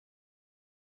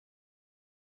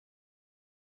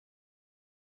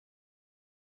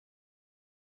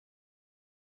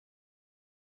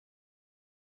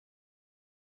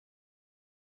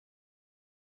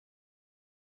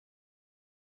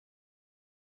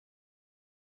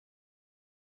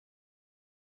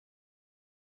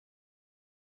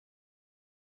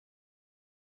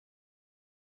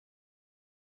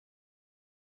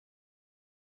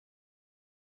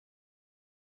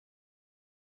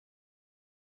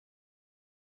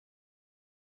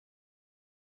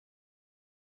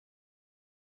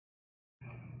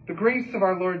The grace of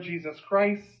our Lord Jesus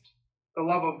Christ, the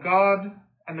love of God,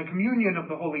 and the communion of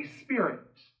the Holy Spirit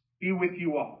be with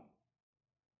you all.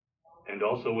 And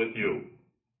also with you.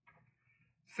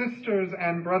 Sisters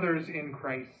and brothers in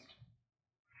Christ,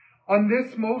 on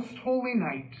this most holy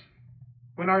night,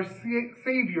 when our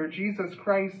Savior Jesus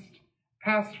Christ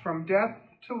passed from death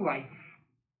to life,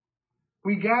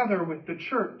 we gather with the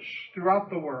Church throughout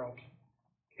the world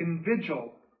in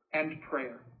vigil and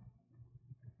prayer.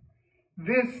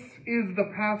 This is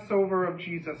the Passover of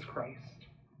Jesus Christ.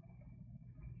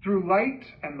 Through light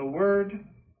and the Word,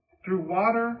 through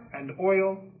water and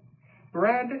oil,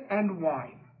 bread and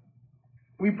wine,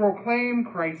 we proclaim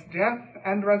Christ's death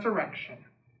and resurrection,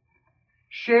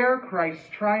 share Christ's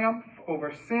triumph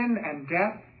over sin and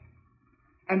death,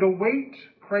 and await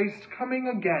Christ's coming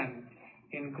again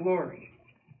in glory.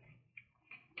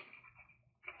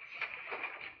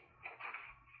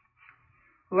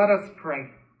 Let us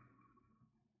pray.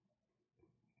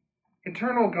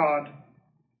 Eternal God,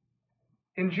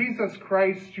 in Jesus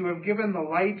Christ you have given the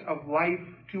light of life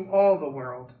to all the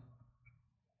world.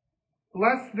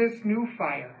 Bless this new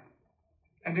fire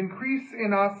and increase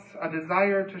in us a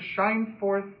desire to shine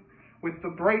forth with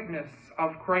the brightness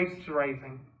of Christ's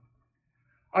rising,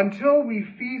 until we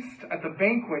feast at the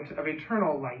banquet of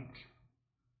eternal light.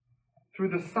 Through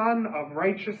the Son of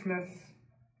righteousness,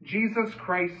 Jesus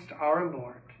Christ our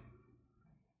Lord.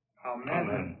 Amen.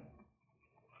 Amen.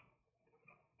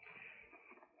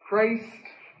 Christ,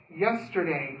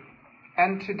 yesterday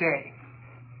and today,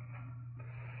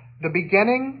 the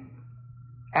beginning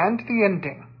and the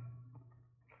ending.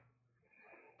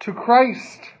 To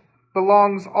Christ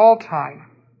belongs all time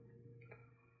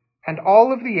and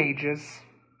all of the ages.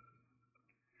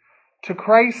 To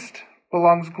Christ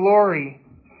belongs glory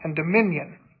and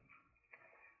dominion,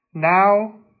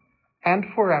 now and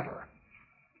forever.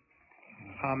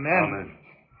 Amen. Amen.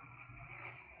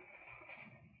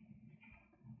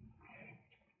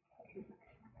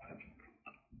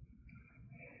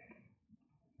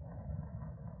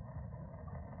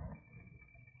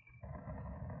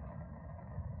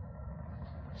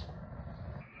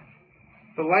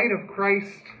 The light of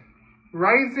Christ,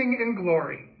 rising in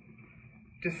glory,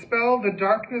 dispel the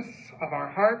darkness of our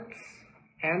hearts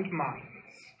and minds.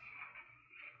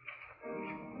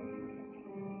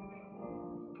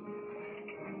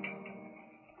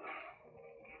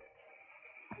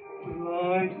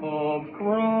 Light of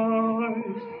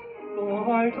Christ,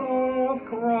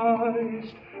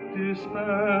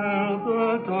 dispel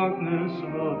the darkness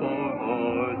of our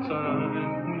hearts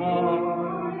and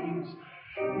minds.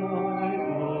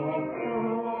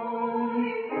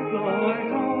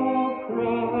 Light of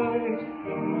Christ,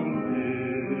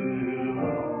 unveil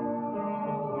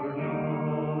our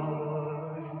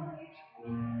night.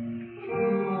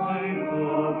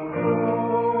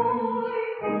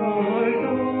 Light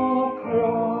of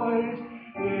Christ,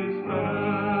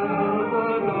 dispel the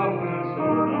darkness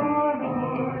of our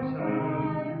hearts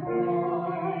and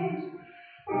minds.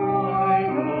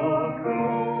 Light of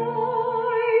Christ.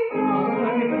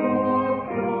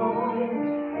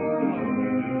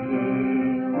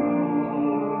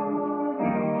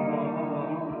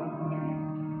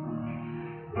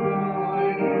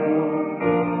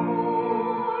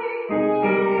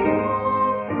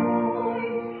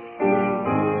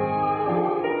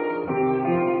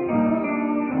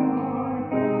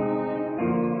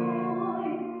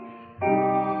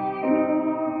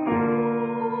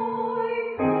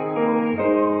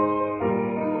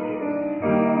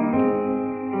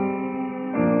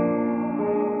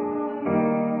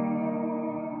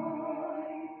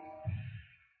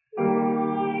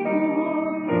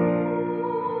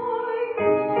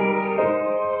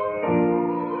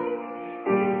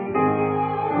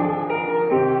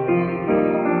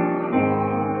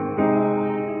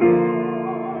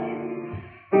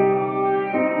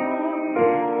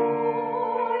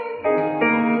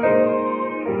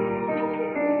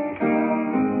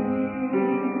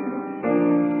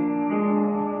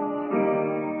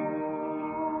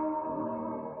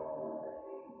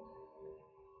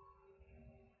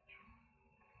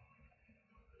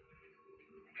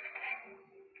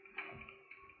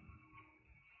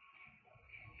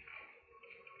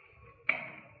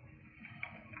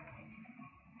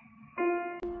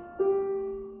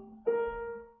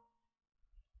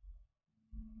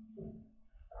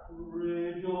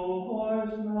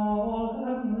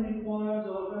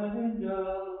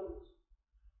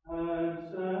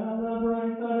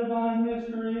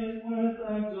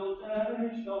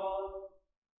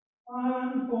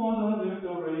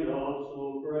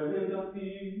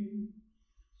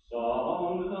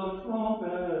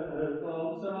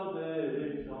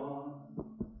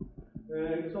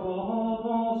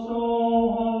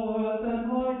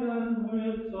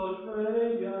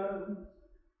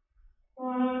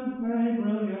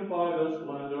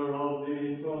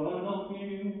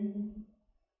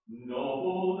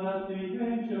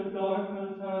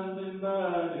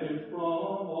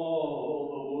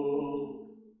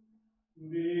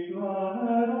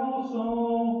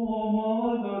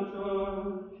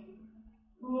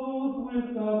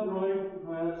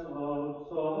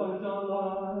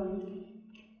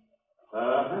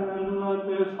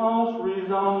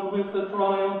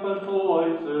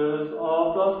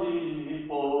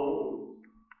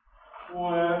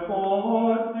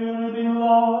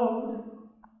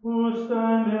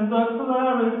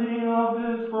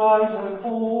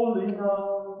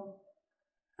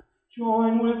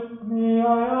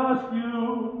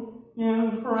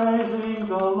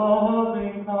 the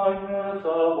loving kindness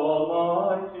of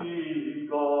Almighty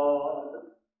God.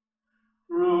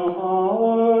 Through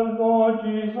our Lord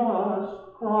Jesus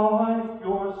Christ,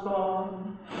 your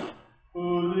Son, who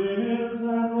lives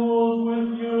and rules with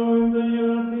you in the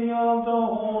unity of the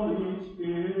Holy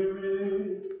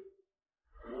Spirit,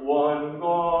 one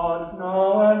God,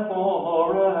 now and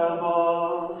forever.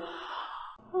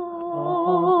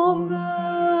 Amen.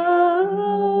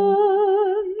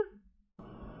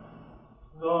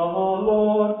 The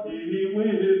Lord be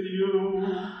with you.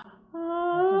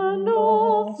 And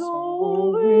also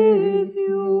with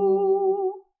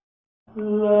you.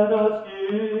 Let us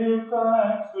give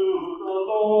thanks to the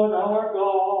Lord our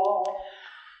God.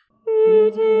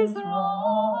 It is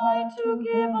right to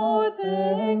give our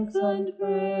thanks and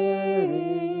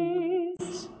praise.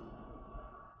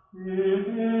 It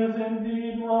is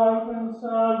indeed right and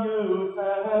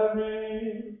salutary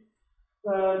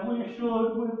that we should,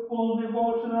 with full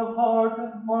devotion of heart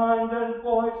and mind and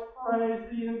voice, praise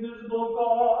the invisible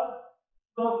God,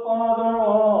 the Father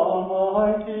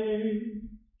Almighty,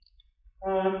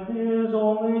 and His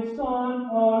only Son,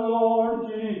 our Lord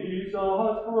Jesus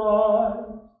Christ,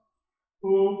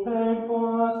 who paid for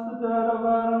us the debt of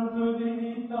Adam to the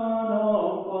eternal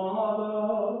Father,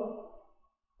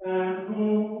 and who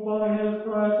by his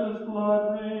precious blood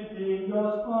redeemed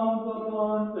us from the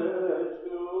bondage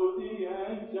to the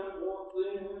ancient of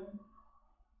sin.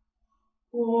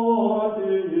 For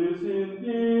this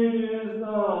indeed is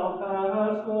the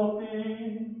Paschal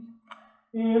feast,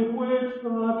 in which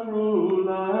the true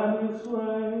Lamb is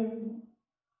slain,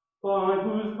 by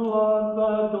whose blood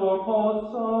the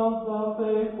doorposts of the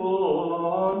faithful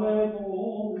are made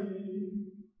holy.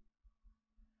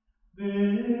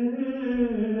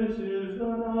 This is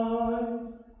the night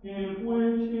in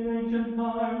which in ancient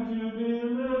times you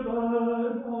delivered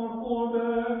our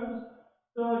forebears,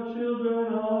 the children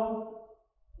of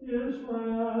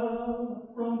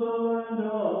Israel, from the land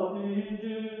of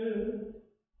Egypt,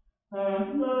 and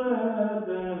led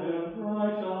them dry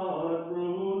shod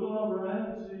through the Red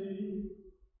Sea.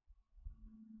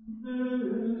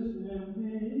 This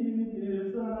indeed is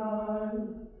the night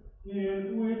in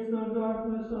which the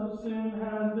darkness of sin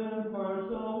has been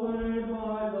purged away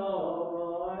by the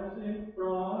rising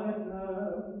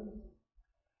brightness.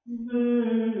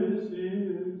 This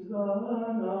is the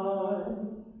night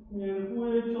in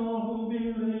which all who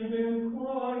believe in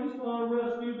Christ are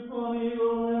rescued from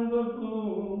evil and the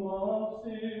gloom of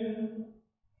sin,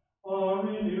 are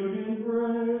renewed in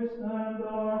grace, and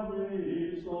are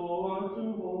restored to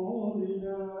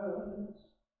holiness.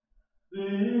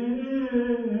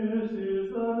 This is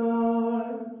the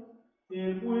night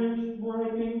in which,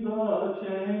 breaking the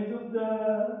chains of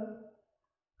death,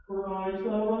 Christ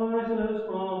arises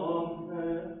from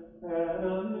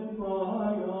hell in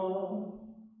triumph.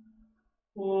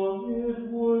 For it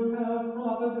would have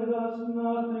profited us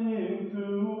nothing to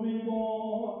be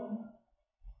born,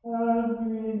 had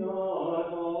we not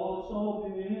also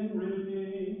been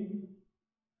redeemed.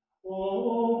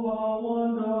 Oh, how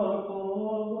wonderful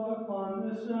the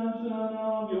condescension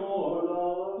of your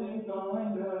loving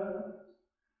kindness!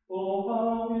 Oh,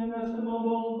 how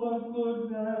inestimable the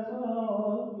goodness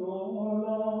of your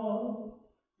love,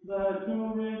 that to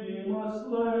redeem a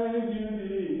slave you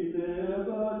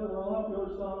delivered up your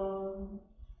Son.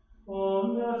 Oh,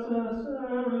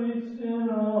 necessary sin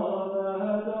of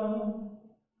Adam,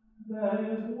 that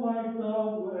is wiped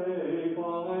away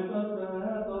by the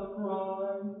death of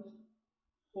Christ.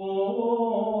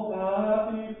 Oh,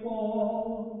 happy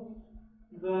fall,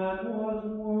 that was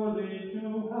worthy to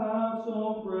have so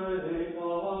great a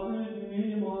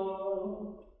Redeemer.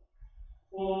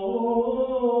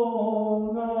 Oh,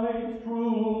 night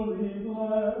truly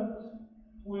blessed,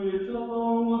 which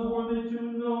alone was worthy to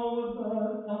know the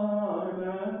time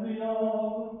and the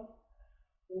hour,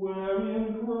 wherein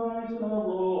Christ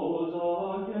arose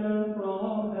again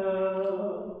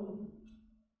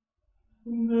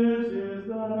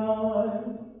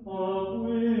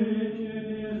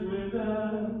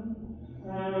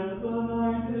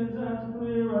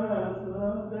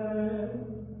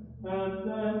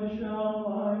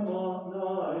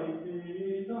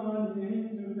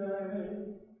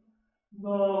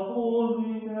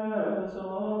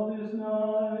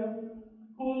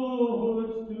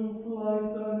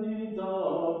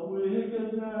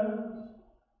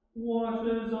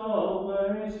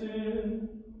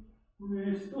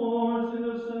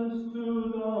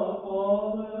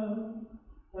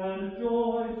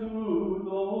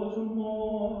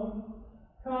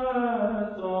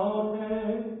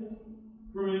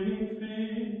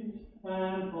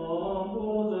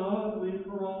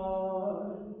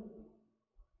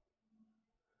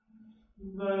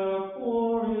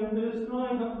Therefore, in this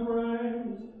night of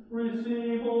grace,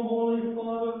 receive, O Holy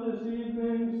Father, this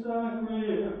evening's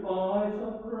sacrifice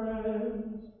of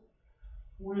praise,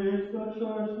 which the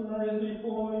Church lays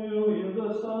before you in the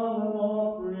solemn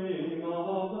offering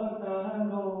of the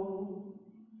candle.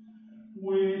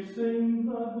 We sing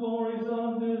the glories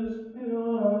of this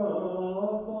pillar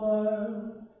of fire,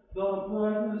 the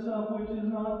brightness of which is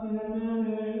not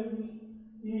diminished,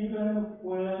 even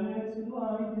when its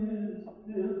light is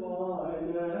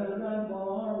divided and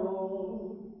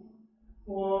borrowed.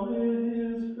 For it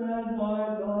is fed by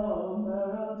the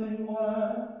melting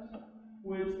wax,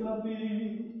 which the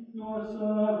bees, your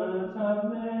servants, have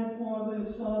made for the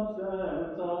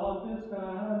substance of this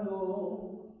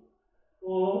candle.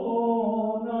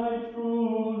 O night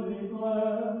truly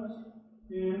blessed,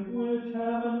 in which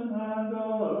heaven and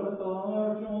earth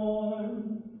are joined,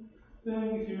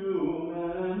 things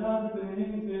human and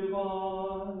things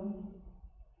divine.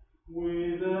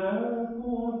 We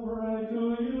therefore pray to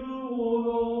you, O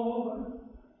Lord,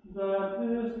 that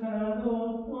this candle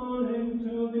burning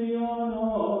to the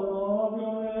honor of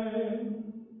your name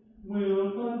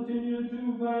will continue to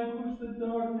vanquish the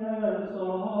darkness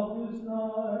of this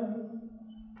night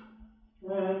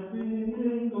and be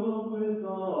mingled with the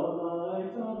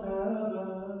light of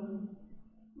heaven.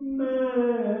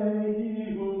 May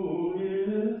he who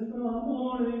is the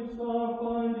morning star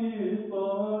find it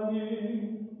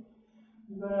burning,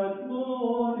 that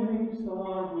morning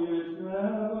star which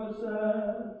never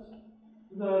sets,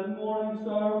 that morning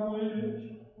star which,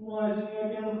 rising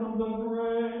again from the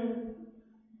grave,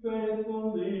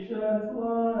 faithfully sheds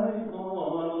light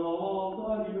on all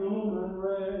the human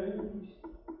race.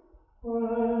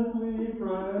 And we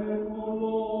pray, O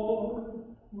Lord,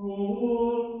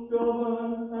 rule,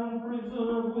 govern, and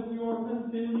preserve with your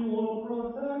continual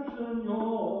protection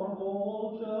your whole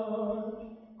church,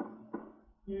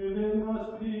 giving us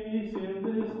peace in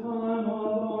this time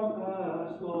of our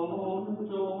paschal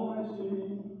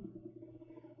rejoicing.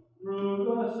 Through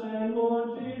the same Lord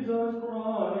Jesus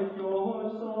Christ, your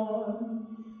Son,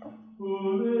 who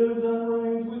lives and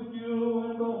reigns with you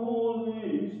in the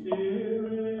Holy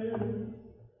Spirit,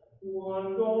 one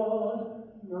God,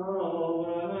 now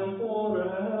and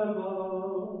forever.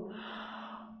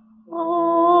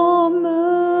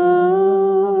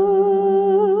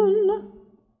 Amen.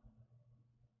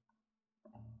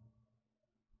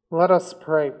 Let us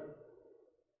pray.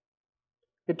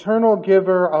 Eternal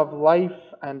giver of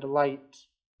life and light,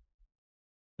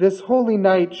 this holy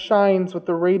night shines with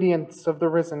the radiance of the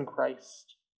risen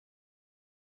Christ.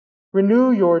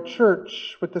 Renew your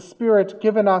church with the Spirit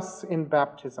given us in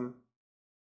baptism,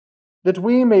 that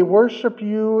we may worship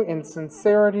you in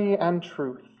sincerity and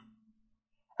truth,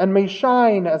 and may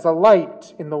shine as a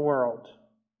light in the world.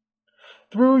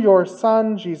 Through your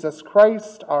Son, Jesus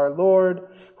Christ, our Lord,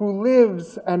 who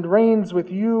lives and reigns with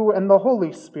you and the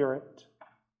Holy Spirit,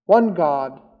 one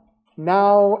God,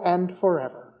 now and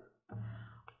forever.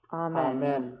 Amen.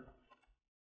 Amen.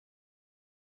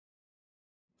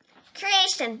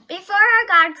 Creation. Before our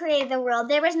God created the world,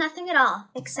 there was nothing at all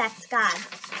except God.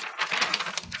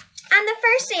 On the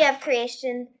first day of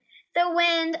creation, the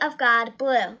wind of God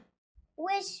blew.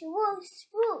 Whoosh, whoosh,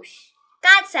 whoosh.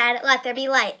 God said, "Let there be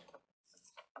light."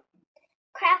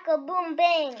 Crackle, boom,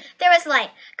 bang. There was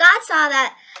light. God saw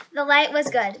that the light was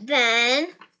good.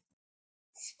 Then,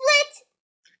 split.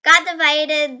 God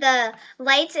divided the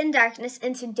light and darkness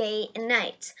into day and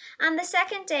night. On the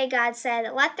second day, God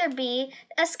said, "Let there be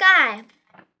a sky."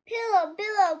 Pillow,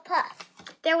 billow, puff.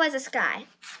 There was a sky.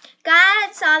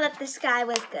 God saw that the sky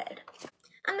was good.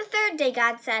 On the third day,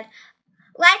 God said,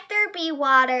 "Let there be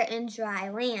water in dry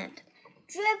land."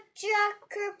 Drip, drop,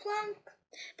 kerplunk.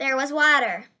 There was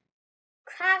water.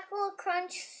 Crackle,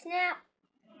 crunch, snap.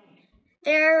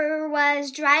 There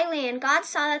was dry land. God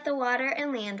saw that the water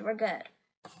and land were good.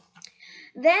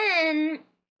 Then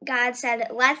God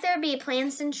said, "Let there be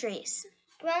plants and trees."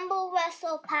 Rumble,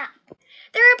 rustle, pop.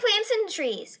 There were plants and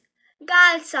trees.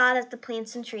 God saw that the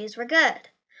plants and trees were good.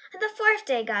 On the fourth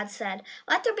day, God said,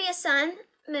 "Let there be a sun,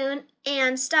 moon,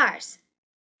 and stars."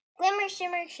 Glimmer,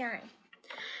 shimmer, shine.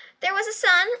 There was a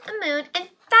sun, a moon, and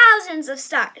thousands of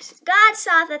stars. God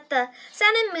saw that the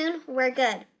sun and moon were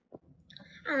good.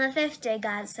 On the fifth day,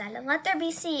 God said, "Let there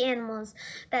be sea animals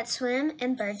that swim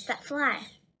and birds that fly."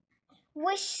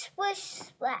 Whoosh, swish,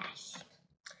 splash.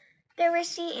 There were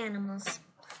sea animals.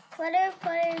 Flutter,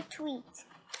 flutter, tweet.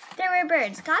 There were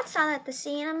birds. God saw that the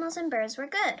sea animals and birds were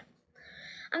good.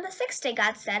 On the sixth day,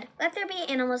 God said, "Let there be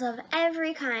animals of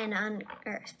every kind on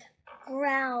earth."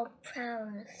 Growl,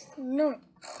 prowl, snort.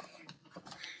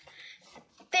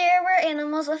 There were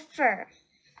animals with fur.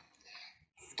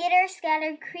 Skitter,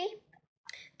 scatter, creep.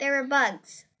 There were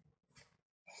bugs.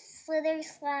 Slither,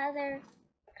 slather,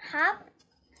 hop.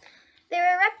 There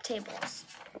were reptiles.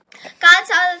 God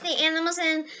saw that the animals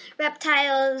and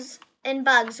reptiles and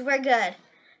bugs were good.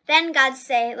 Then God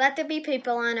said, "Let there be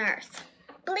people on earth."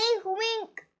 Blink,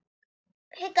 wink,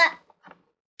 hiccup.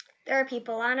 There were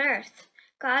people on earth.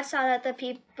 God saw that the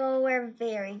people were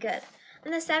very good.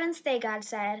 On the seventh day, God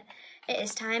said, "It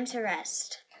is time to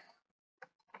rest."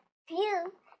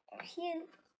 Phew.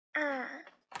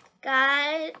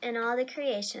 God and all the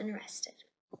creation rested.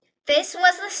 This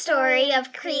was the story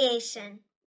of creation.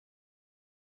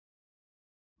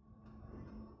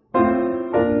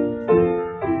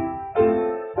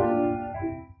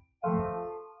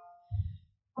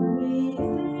 We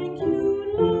thank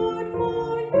you, Lord,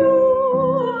 for you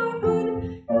are good.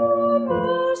 Your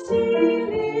mercy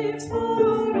lives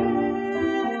forever.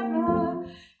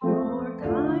 Your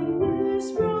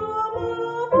kindness from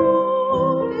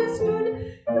above is good.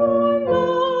 Your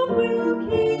love will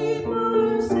keep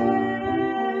us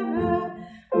ever.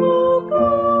 O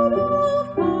God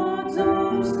of gods,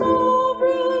 O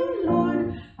sovereign Lord,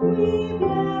 we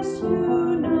bless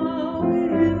you now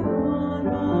with one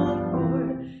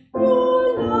accord. Your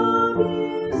love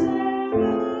is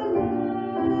everlasting.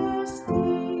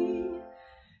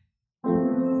 You,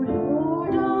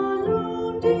 Lord,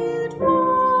 alone did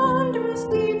wondrous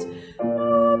deeds.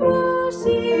 Your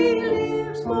mercy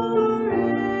lives forever.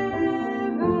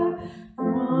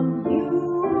 From you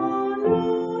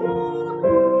alone all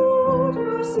good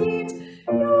proceeds.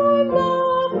 Your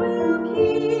love will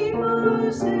keep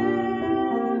us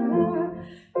ever.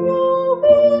 Your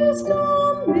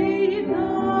wisdom made the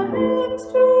heavens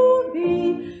to be.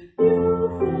 You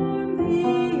formed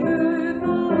the earth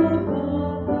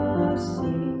above the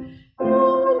sea.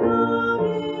 Your love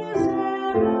is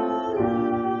everlasting.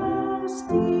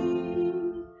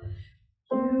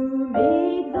 You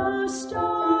made the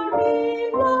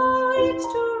starry lights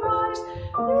to rise.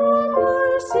 Your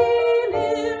mercy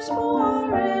lives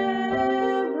forever.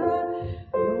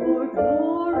 Your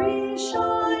glory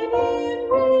shine in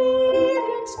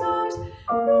radiant skies.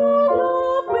 Your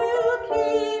love will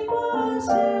keep us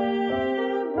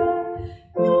ever.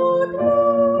 Your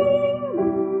glowing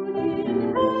moon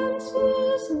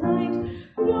enhances night.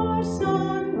 Your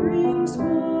sun brings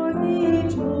forth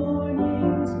each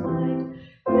morning's light.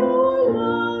 Your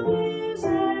love is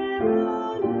everlasting.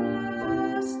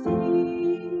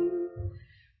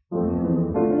 You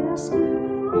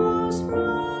rescue us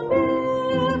from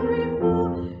every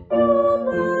foe. Your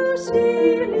mercy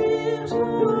lives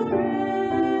forever.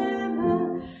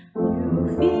 You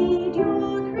feed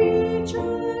your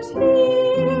creatures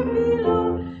here below.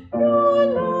 Your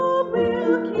love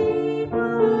will keep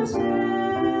us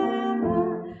ever.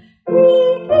 We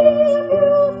give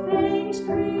you thanks,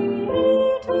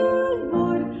 Creator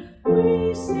Lord.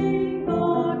 We sing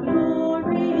the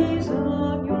glories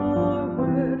of your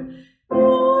word.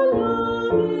 Your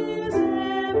love is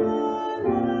everlasting.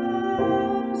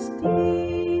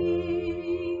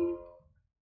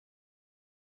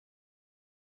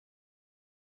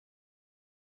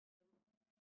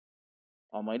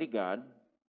 Almighty God,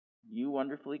 you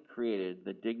wonderfully created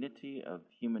the dignity of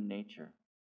human nature,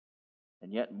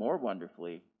 and yet more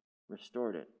wonderfully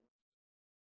restored it.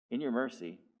 In your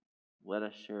mercy, let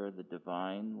us share the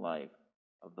divine life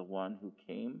of the one who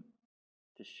came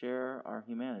to share our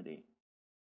humanity,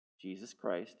 Jesus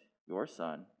Christ, your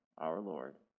Son, our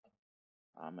Lord.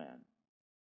 Amen.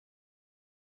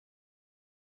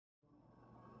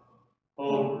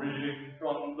 A reading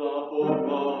from the book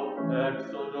of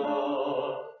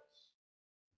Exodus.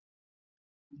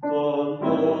 The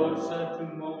Lord said to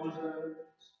Moses,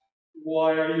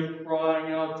 "Why are you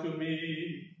crying out to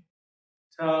me?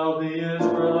 Tell the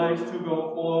Israelites to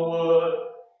go forward,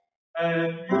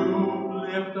 and you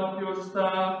lift up your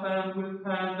staff and with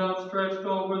hand outstretched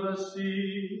over the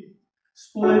sea,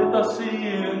 split the sea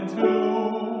in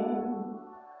two.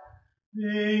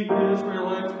 The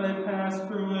Israelites may pass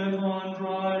through it on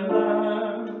dry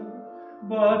land,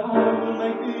 but I will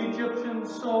make the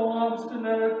Egyptians so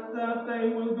obstinate that they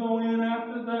will go in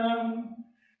after them.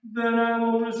 Then I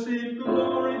will receive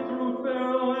glory through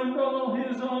Pharaoh and all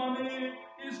his army,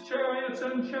 his chariots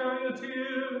and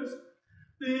charioteers.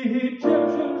 The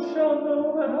Egyptians shall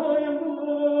know that I am the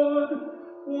Lord,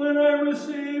 when I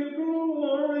receive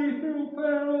glory through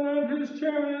Pharaoh and his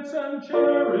chariots and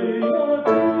charioteers."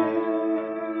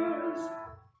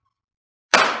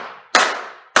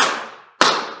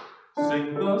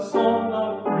 Sing the song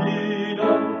of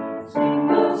freedom, sing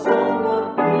the song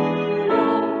of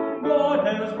freedom. God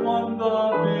has won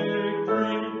the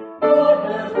victory, God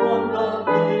has won the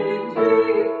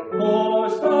victory.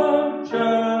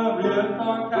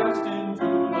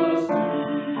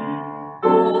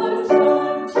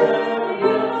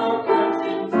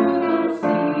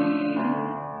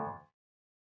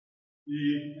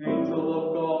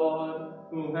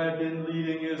 who had been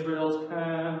leading Israel's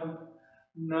camp,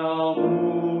 now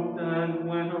moved and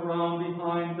went around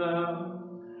behind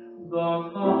them. The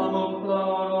column of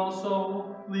cloud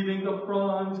also, leaving the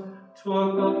front,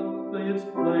 took up its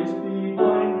place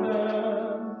behind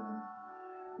them.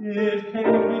 It came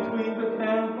between the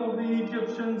camp of the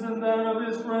Egyptians and that of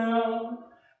Israel,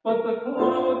 but the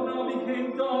cloud now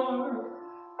became dark,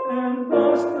 and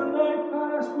thus the night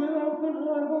passed without the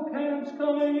rival camps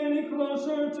coming any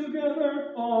closer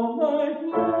together all night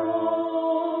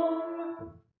long.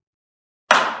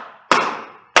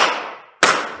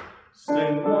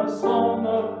 Sing a song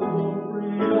of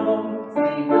freedom,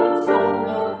 Sing a song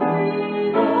of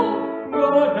freedom.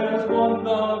 God has won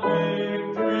the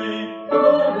victory,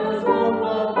 God has won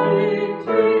the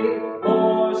victory.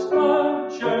 horse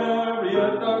and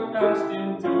chariot are cast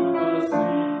into the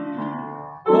sea.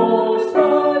 Horse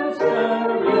and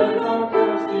chariot are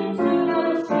cast into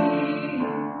the sea.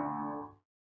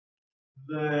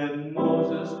 Then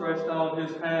Moses stretched out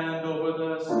his hand over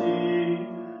the sea,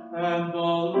 and the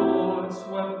Lord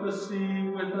swept the sea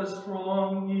with a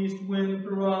strong east wind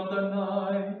throughout the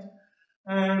night,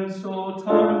 and so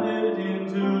turned it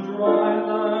into dry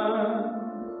land.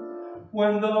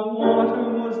 When the water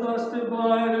was thus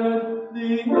divided,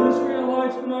 the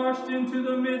Israelites marched into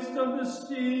the midst of the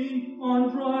sea on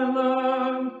dry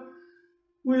land,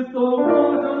 with the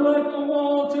water like a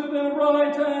wall to their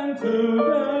right and to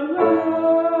their left.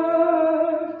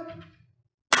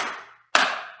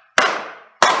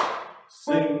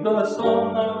 Sing the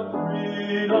song of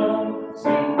freedom,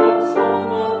 Sing the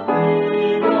song of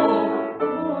freedom.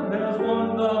 God has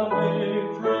won the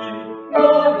victory,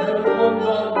 God has won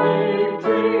the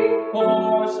victory.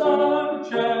 horse and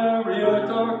chariot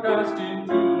are cast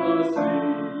into the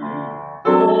sea.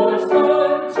 Horse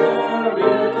and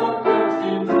chariot are cast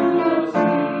into the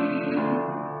sea.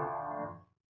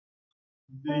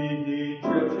 The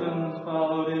Egyptians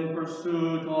followed in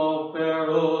pursuit of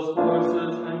Pharaoh's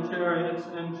horses and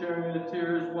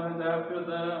charioteers went after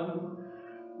them,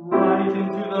 right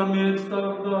into the midst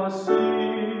of the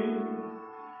sea.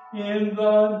 In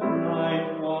the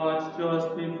night watch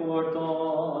just before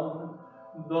dawn,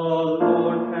 the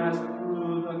Lord passed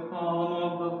through the column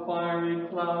of the fiery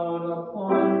cloud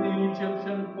upon the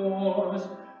Egyptian force,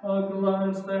 a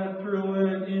glance that threw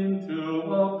it into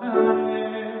a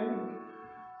panic.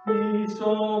 He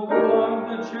so clogged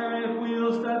the chariot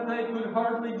wheels that they could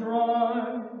hardly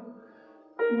drive.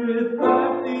 With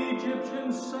that the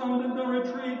Egyptians sounded the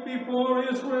retreat before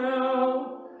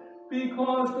Israel,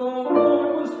 because the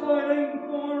Lord was fighting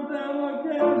for them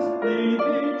against the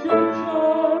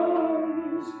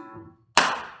Egyptians.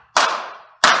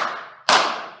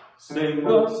 Sing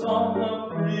the song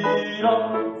of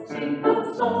freedom, Sing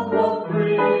the song of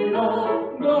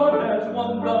freedom. God has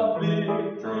won the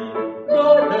victory,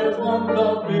 God has won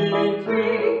the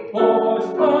victory. horse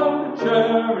and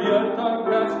chariot are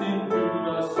cast into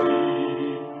the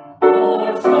sea.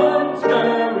 Horse and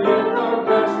chariot are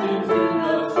cast into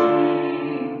the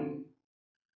sea.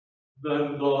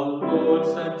 Then the Lord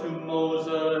said to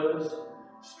Moses,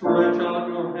 stretch out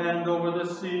your hand over the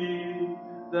sea,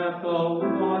 that the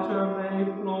water may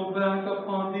flow back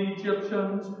upon the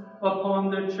Egyptians, upon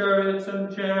the chariots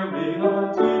and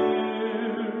charioteers.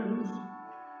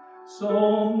 So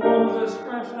Moses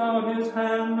stretched out his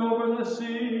hand over the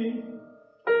sea,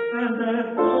 and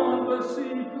at dawn the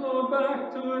sea flowed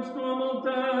back to its normal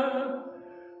depth.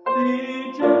 The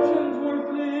Egyptians were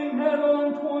fleeing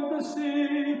head-on toward the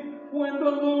sea when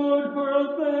the Lord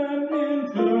hurled them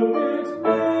into its midst.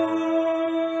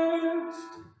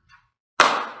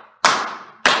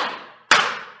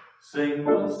 Sing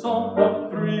the song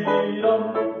of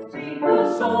freedom, Sing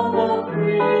the song of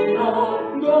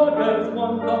freedom. God has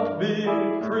won the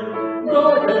victory,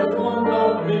 God has won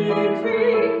the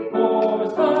victory.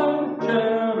 horse and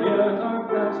chariot are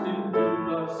cast into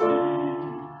the sea.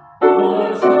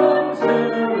 Horse and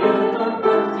chariot are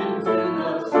cast into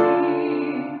the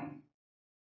sea.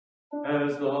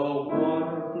 As the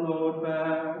water flowed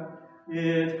back,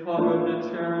 it covered the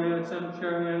chariots and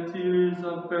charioteers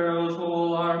of Pharaoh's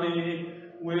whole army,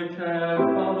 which had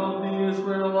followed the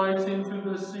Israelites into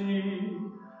the sea.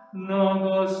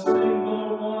 Not a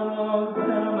single one of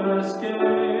them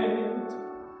escaped.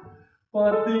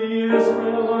 But the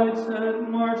Israelites had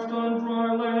marched on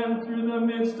dry land through the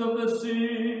midst of the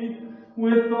sea,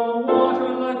 with the water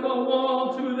like a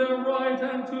wall to their right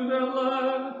and to their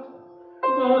left.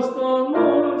 Thus the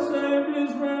Lord saved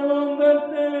Israel on that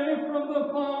day from the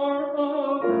power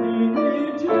of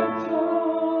the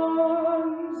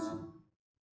Egyptians.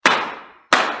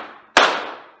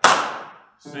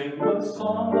 Sing the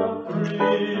song of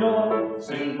freedom,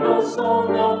 Sing the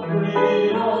song of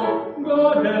freedom.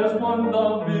 God has won the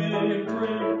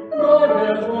victory. God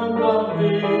has won the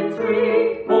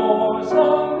victory. Horse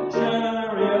and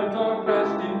chariot are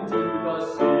cast into the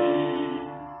sea.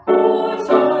 Horse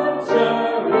and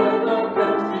chariot are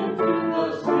cast into the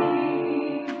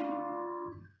sea.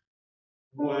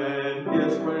 When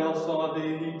Israel saw the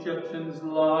Egyptians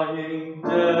lying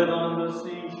dead on the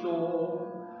seashore,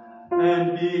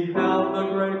 and beheld the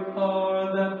great power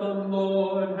that the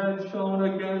Lord had shown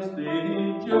against the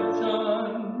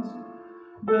Egyptians,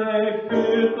 they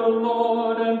feared the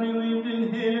Lord and believed in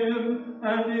him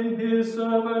and in his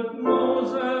servant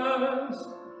Moses.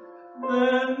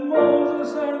 Then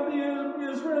Moses and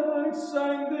the Israelites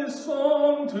sang this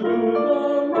song to the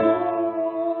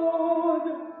Lord.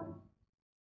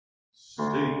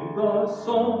 Sing the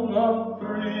song of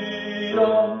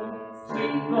freedom.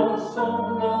 Sing the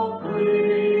song of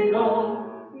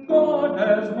freedom. God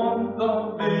has won the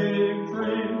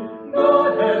victory.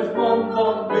 God has won the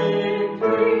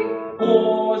victory.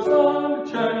 Horse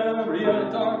and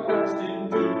chariot are cast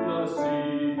into the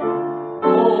sea.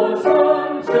 Horse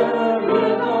and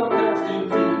chariot are cast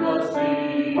into the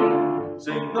sea.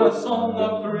 Sing the song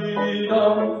of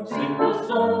freedom. Sing the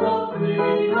song of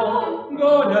freedom.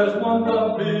 God has won the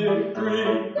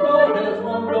victory. God has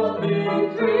won the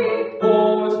victory.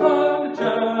 Horse and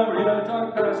chariot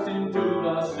are cast into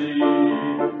the sea.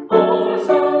 Horse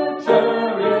and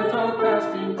chariot are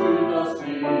cast into the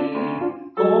sea.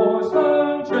 Horse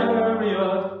and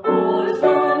chariot. Horse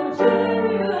and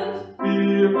chariot.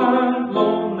 Fear and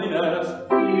loneliness.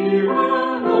 Fear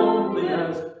and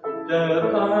loneliness.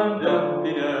 Death and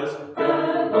emptiness.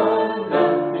 Death and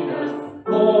emptiness.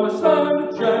 Horse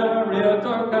and chariot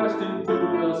are cast into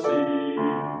the sea.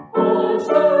 Horse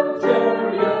and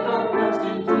chariot are cast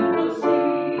into the sea.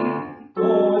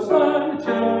 Horse and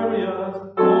chariot.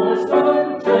 Horse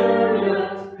and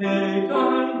chariot. Hate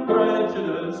and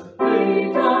prejudice.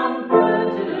 Hate and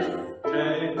prejudice.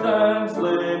 Chains and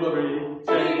slavery.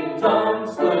 Chains and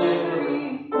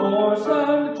slavery. Horse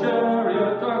and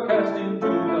chariot are cast into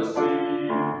the sea.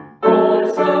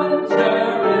 Horse and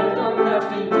chariot are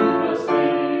cast into the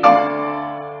sea.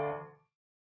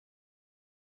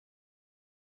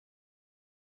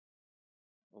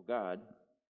 O God,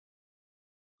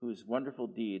 whose wonderful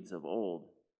deeds of old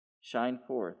shine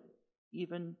forth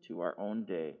even to our own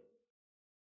day,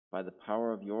 by the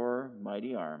power of your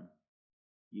mighty arm,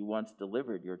 you once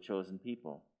delivered your chosen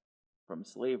people from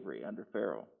slavery under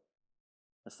Pharaoh,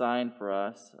 a sign for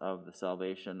us of the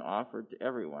salvation offered to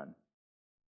everyone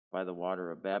by the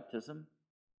water of baptism.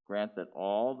 Grant that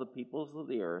all the peoples of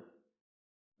the earth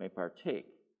may partake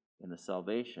in the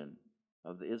salvation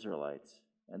of the Israelites,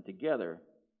 and together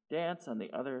dance on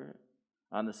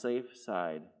the safe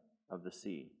side of the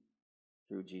sea,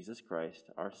 through Jesus Christ,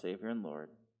 our Savior and Lord.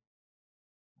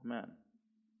 Amen.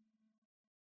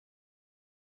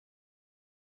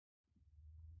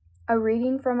 A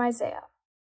reading from Isaiah.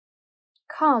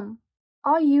 Come,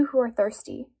 all you who are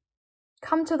thirsty,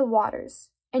 come to the waters,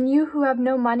 and you who have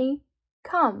no money,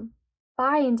 come,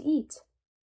 buy and eat.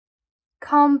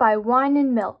 Come, buy wine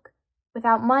and milk,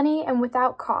 without money and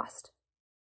without cost.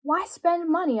 Why spend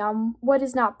money on what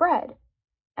is not bread,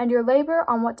 and your labor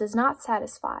on what does not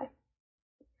satisfy?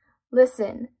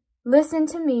 Listen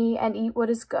to me and eat what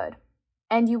is good,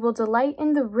 and you will delight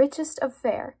in the richest of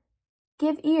fare.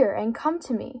 Give ear and come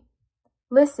to me.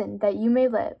 Listen that you may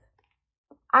live.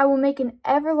 I will make an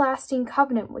everlasting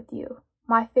covenant with you,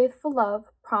 my faithful love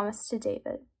promised to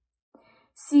David.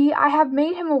 See, I have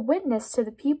made him a witness to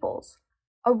the peoples,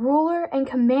 a ruler and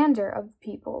commander of the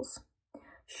peoples.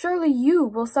 Surely you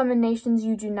will summon nations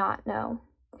you do not know,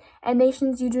 and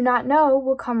nations you do not know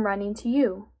will come running to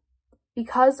you,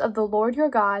 because of the Lord your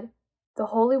God, the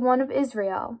Holy One of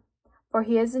Israel, for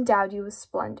he has endowed you with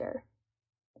splendor.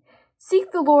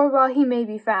 Seek the Lord while he may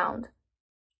be found.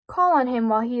 Call on him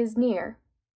while he is near.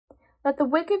 Let the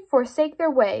wicked forsake their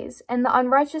ways, and the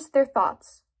unrighteous their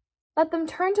thoughts. Let them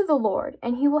turn to the Lord,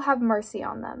 and he will have mercy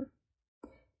on them.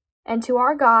 And to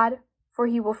our God, for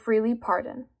he will freely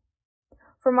pardon.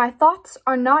 For my thoughts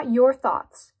are not your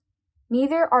thoughts,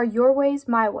 neither are your ways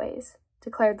my ways,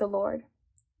 declared the Lord.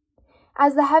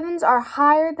 As the heavens are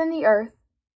higher than the earth,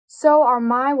 so are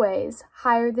my ways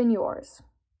higher than yours,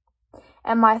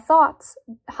 and my thoughts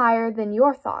higher than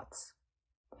your thoughts.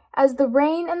 As the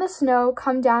rain and the snow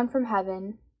come down from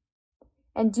heaven,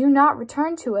 and do not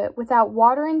return to it without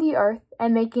watering the earth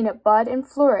and making it bud and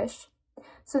flourish,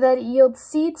 so that it yields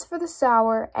seeds for the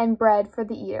sower and bread for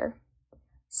the eater,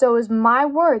 so is my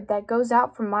word that goes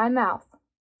out from my mouth.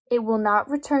 It will not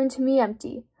return to me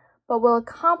empty, but will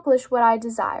accomplish what I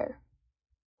desire,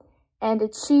 and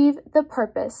achieve the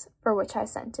purpose for which I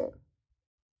sent it.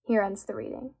 Here ends the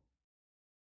reading.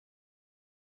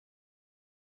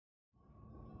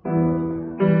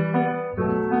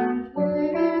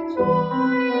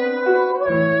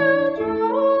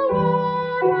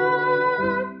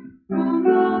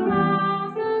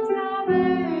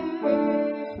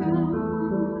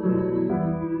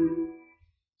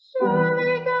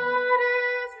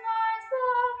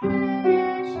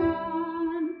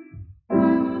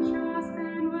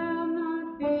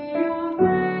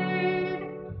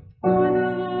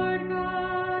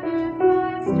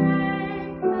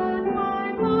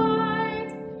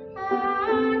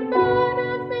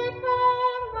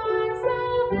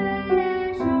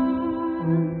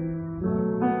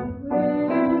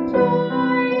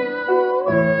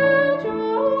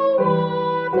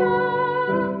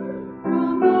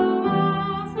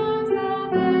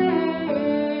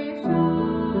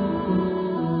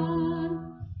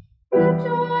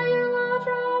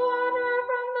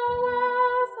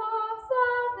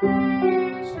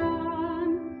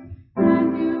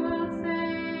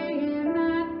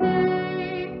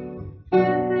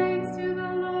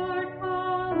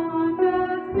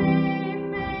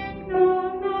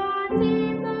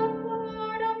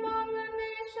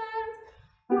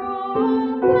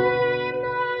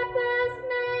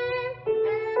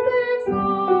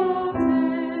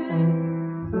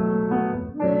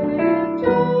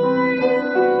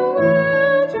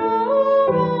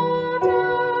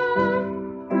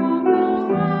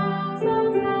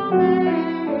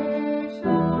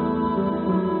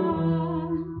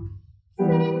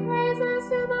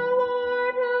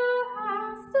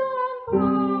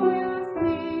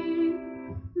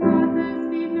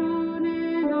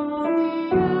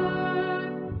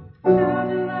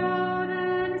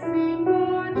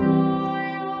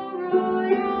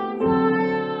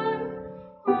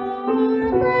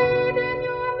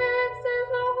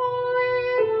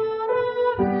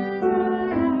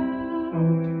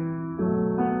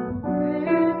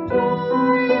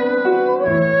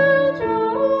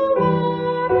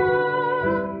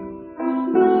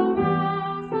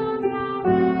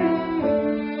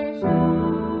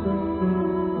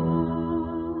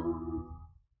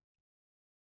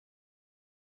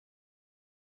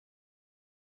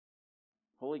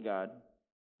 Holy God,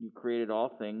 you created all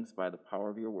things by the power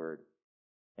of your word,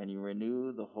 and you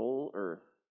renew the whole earth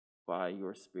by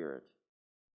your Spirit.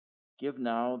 Give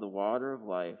now the water of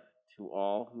life to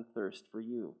all who thirst for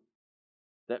you,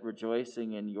 that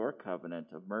rejoicing in your covenant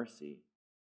of mercy,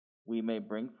 we may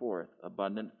bring forth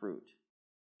abundant fruit.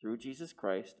 Through Jesus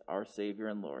Christ, our Savior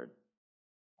and Lord.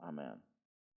 Amen.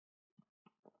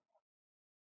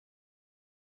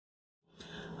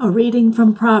 A reading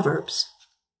from Proverbs.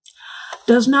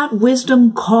 Does not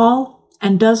wisdom call,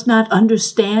 and does not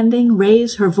understanding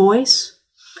raise her voice?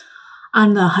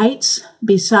 On the heights,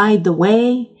 beside the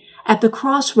way, at the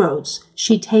crossroads,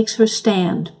 she takes her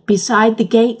stand. Beside the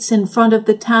gates in front of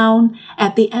the town,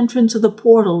 at the entrance of the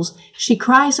portals, she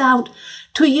cries out,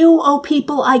 "To you, O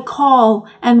people, I call,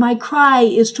 and my cry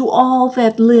is to all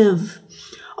that live.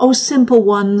 O simple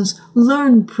ones,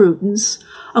 learn prudence.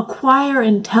 Acquire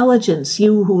intelligence,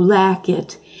 you who lack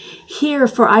it. Hear,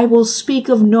 for I will speak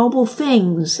of noble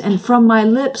things, and from my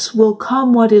lips will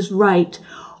come what is right,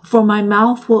 for my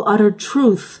mouth will utter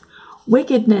truth.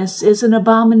 Wickedness is an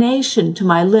abomination to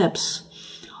my lips.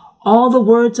 All the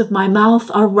words of my mouth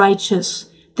are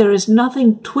righteous. There is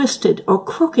nothing twisted or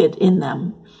crooked in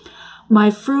them.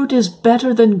 My fruit is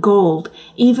better than gold,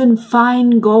 even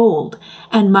fine gold,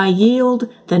 and my yield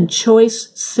than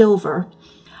choice silver.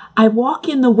 I walk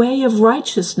in the way of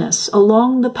righteousness,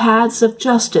 along the paths of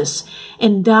justice,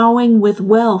 endowing with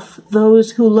wealth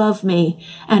those who love me,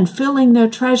 and filling their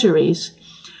treasuries.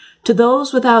 To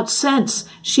those without sense,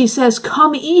 she says,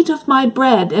 "Come eat of my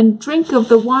bread, and drink of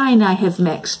the wine I have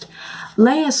mixed.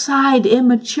 Lay aside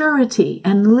immaturity,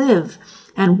 and live,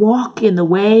 and walk in the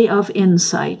way of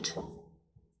insight."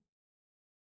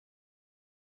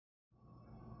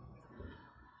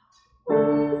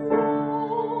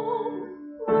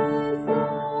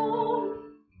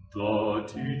 The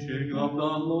teaching of the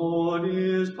Lord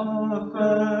is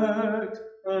perfect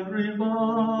and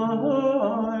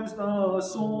revives the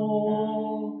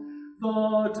soul.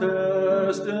 The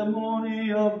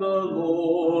testimony of the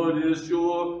Lord is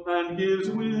sure and gives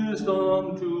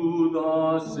wisdom to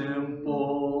the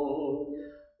simple.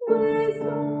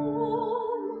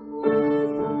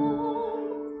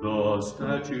 The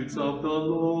statutes of the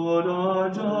Lord are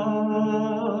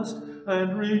just,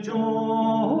 and rejoice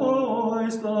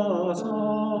the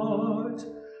heart.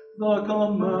 The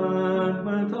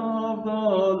commandment of the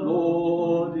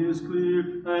Lord is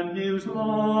clear and gives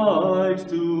light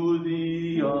to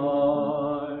the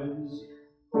eyes.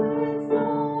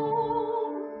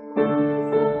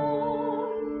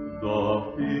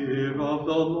 The fear of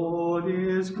the Lord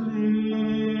is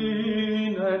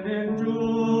clean and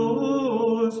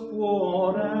endures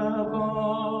forever.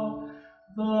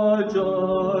 The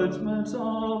judgments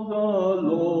of the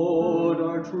Lord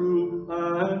are true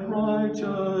and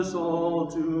righteous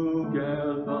altogether.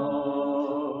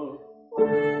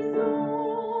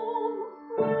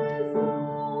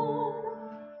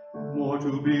 More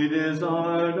to be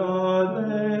desired are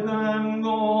they than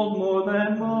gold, more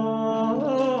than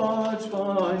much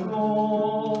fine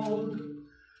gold.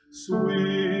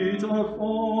 Sweeter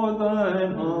for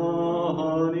than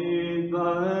honey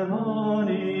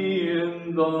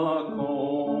in the comb.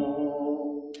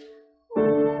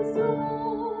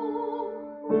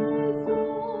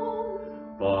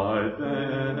 By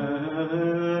them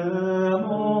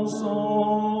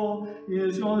also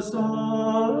is your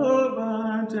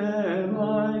servant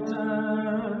enlightened,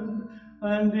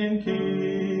 and in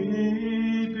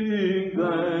keeping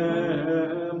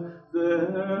them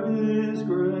there is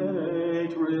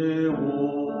great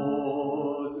reward.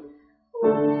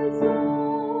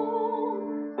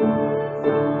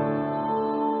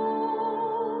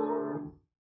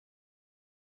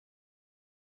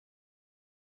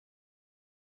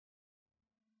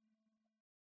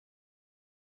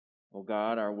 O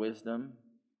God, our wisdom,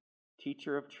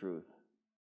 teacher of truth,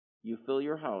 you fill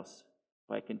your house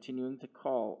by continuing to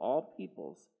call all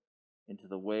peoples into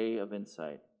the way of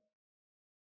insight.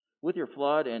 With your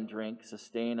flood and drink,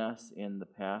 sustain us in the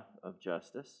path of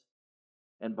justice,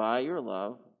 and by your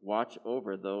love, watch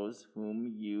over those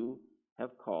whom you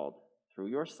have called through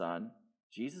your Son,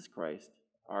 Jesus Christ,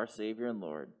 our Savior and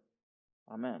Lord.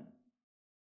 Amen.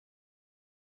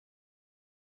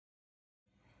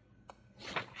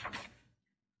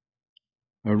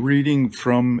 A reading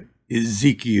from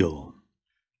Ezekiel.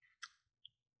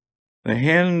 The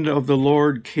hand of the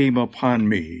Lord came upon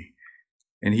me,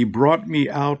 and he brought me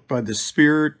out by the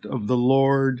Spirit of the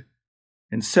Lord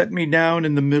and set me down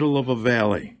in the middle of a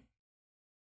valley.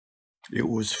 It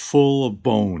was full of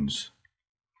bones.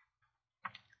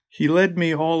 He led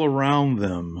me all around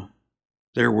them.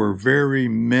 There were very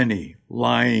many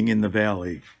lying in the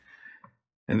valley,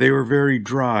 and they were very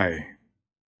dry.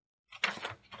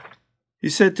 He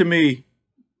said to me,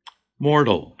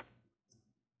 "Mortal,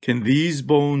 can these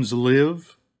bones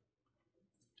live?"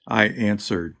 I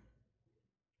answered,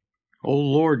 "O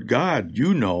Lord God,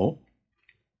 you know."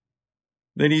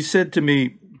 Then he said to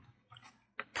me,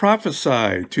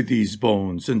 "Prophesy to these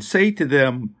bones and say to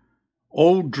them,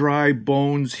 O dry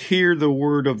bones, hear the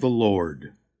word of the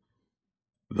Lord.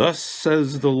 Thus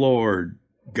says the Lord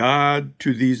God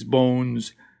to these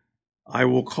bones, I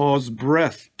will cause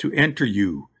breath to enter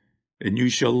you, and you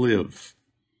shall live.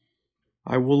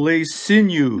 I will lay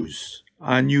sinews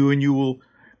on you, and you will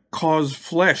cause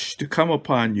flesh to come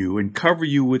upon you, and cover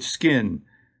you with skin,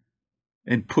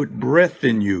 and put breath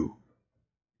in you,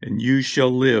 and you shall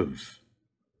live.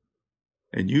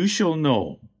 And you shall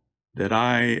know that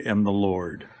I am the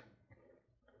Lord."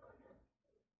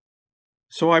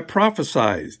 So I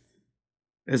prophesied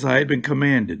as I had been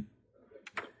commanded.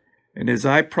 And as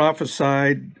I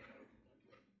prophesied,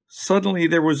 suddenly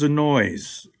there was a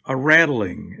noise, a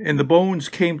rattling, and the bones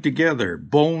came together,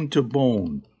 bone to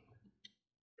bone.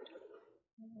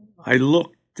 I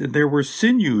looked, and there were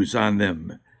sinews on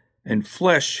them, and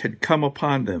flesh had come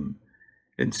upon them,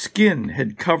 and skin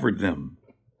had covered them.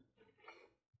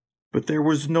 But there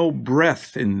was no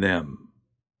breath in them.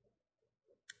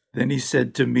 Then he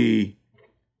said to me,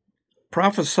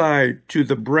 "Prophesy to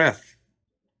the breath.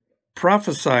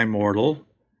 Prophesy, mortal,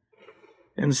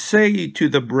 and say to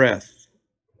the breath,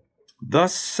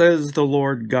 Thus says the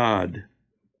Lord God,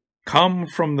 Come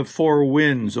from the four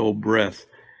winds, O breath,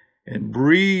 and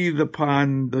breathe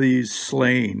upon these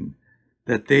slain,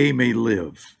 that they may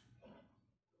live."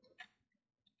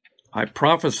 I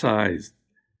prophesied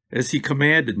as he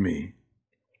commanded me,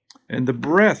 and the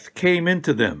breath came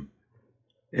into them,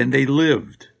 and they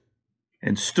lived,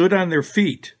 and stood on their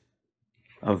feet,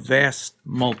 a vast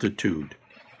multitude.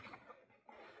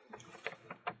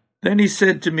 Then he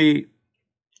said to me,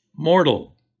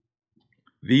 "Mortal,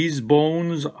 these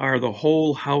bones are the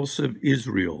whole house of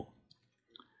Israel.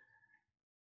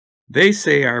 They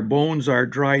say our bones are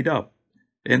dried up,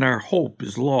 and our hope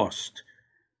is lost.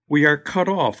 We are cut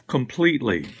off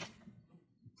completely.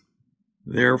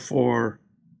 Therefore,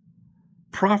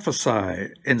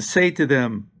 prophesy and say to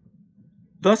them,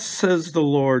 Thus says the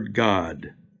Lord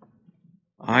God,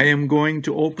 I am going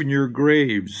to open your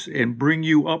graves and bring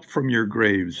you up from your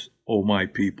graves, O my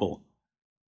people,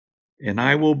 and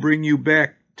I will bring you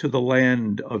back to the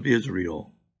land of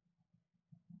Israel.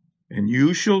 And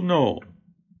you shall know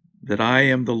that I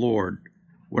am the Lord,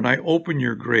 when I open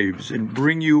your graves and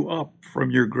bring you up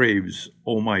from your graves,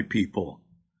 O my people.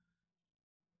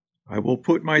 I will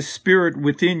put my spirit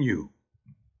within you,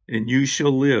 and you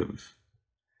shall live,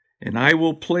 and I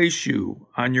will place you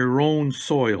on your own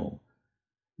soil.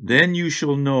 Then you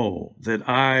shall know that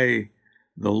I,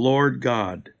 the Lord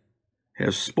God,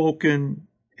 have spoken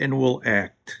and will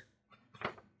act,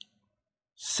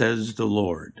 says the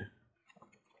Lord.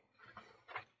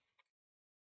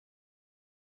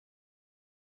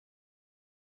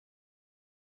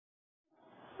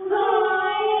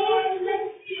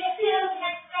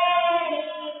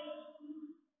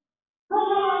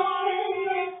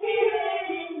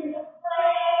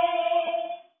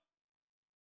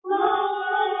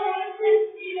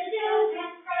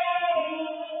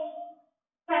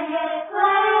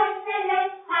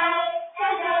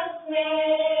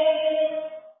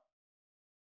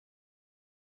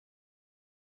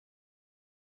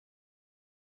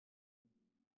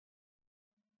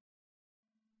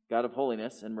 God of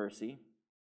holiness and mercy,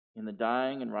 in the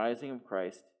dying and rising of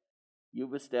Christ,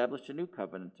 you've established a new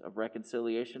covenant of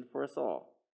reconciliation for us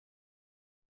all.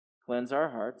 Cleanse our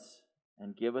hearts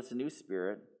and give us a new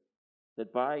spirit,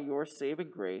 that by your saving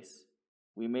grace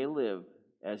we may live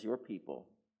as your people,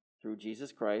 through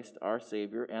Jesus Christ, our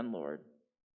Savior and Lord.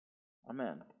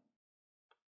 Amen.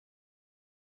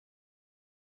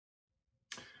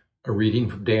 A reading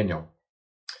from Daniel.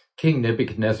 King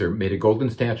Nebuchadnezzar made a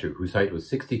golden statue whose height was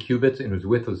 60 cubits and whose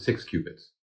width was 6 cubits.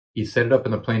 He set it up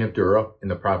in the plain of Dura in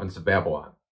the province of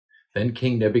Babylon. Then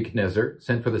King Nebuchadnezzar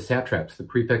sent for the satraps, the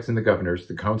prefects and the governors,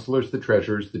 the counselors, the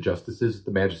treasurers, the justices,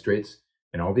 the magistrates,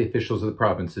 and all the officials of the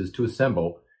provinces to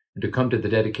assemble and to come to the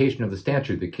dedication of the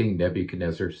statue that King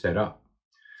Nebuchadnezzar set up.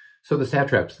 So the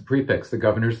satraps, the prefects, the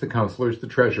governors, the counselors, the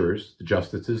treasurers, the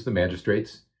justices, the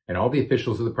magistrates, and all the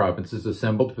officials of the provinces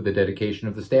assembled for the dedication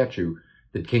of the statue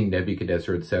that King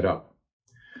Nebuchadnezzar had set up.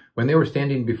 When they were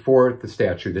standing before the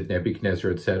statue that Nebuchadnezzar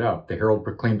had set up, the herald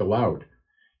proclaimed aloud,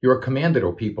 "You are commanded,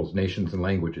 O peoples, nations, and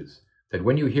languages, that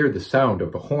when you hear the sound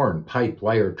of the horn, pipe,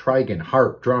 lyre, trigon,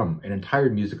 harp, drum, and entire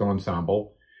musical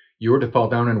ensemble, you are to fall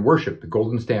down and worship the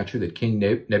golden statue that King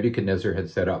Nebuchadnezzar had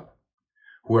set up.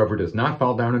 Whoever does not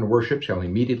fall down and worship shall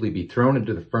immediately be thrown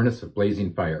into the furnace of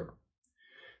blazing fire."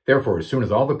 Therefore, as soon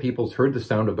as all the peoples heard the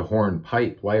sound of the horn,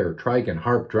 pipe, lyre, trigon,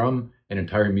 harp, drum, and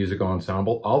entire musical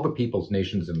ensemble, all the peoples,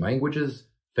 nations, and languages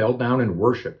fell down and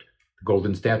worshipped the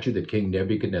golden statue that King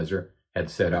Nebuchadnezzar had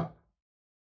set up.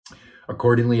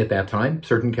 Accordingly, at that time,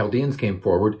 certain Chaldeans came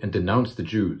forward and denounced the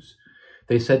Jews.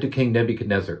 They said to King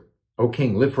Nebuchadnezzar, "O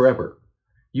king, live forever.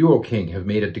 You, O king, have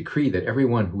made a decree that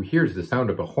everyone who hears the sound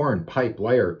of a horn, pipe,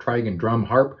 lyre, trigon, drum,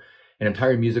 harp, and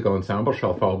entire musical ensemble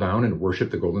shall fall down and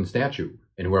worship the golden statue.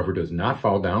 And whoever does not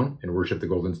fall down and worship the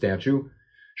golden statue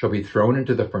shall be thrown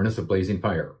into the furnace of blazing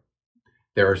fire.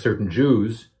 There are certain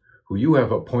Jews who you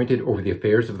have appointed over the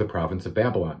affairs of the province of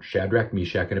Babylon, Shadrach,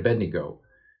 Meshach, and Abednego.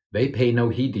 They pay no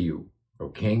heed to you, O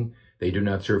king. They do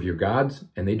not serve your gods,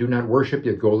 and they do not worship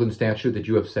the golden statue that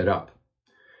you have set up."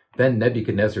 Then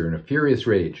Nebuchadnezzar, in a furious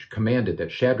rage, commanded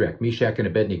that Shadrach, Meshach, and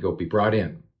Abednego be brought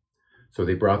in. So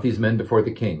they brought these men before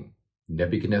the king.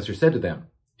 Nebuchadnezzar said to them,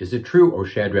 "Is it true, O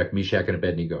Shadrach, Meshach, and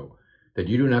Abednego, that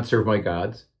you do not serve my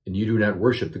gods, and you do not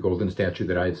worship the golden statue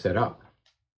that I have set up?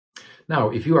 Now,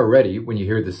 if you are ready, when you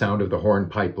hear the sound of the horn,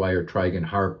 pipe, lyre, trigon,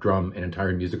 harp, drum, and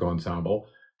entire musical ensemble,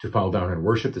 to fall down and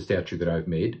worship the statue that I have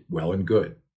made, well and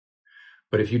good.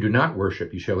 But if you do not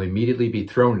worship, you shall immediately be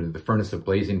thrown into the furnace of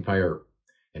blazing fire.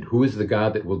 And who is the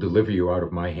God that will deliver you out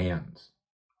of my hands?"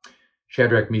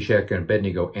 Shadrach, Meshach, and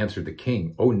Abednego answered the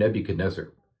king, "O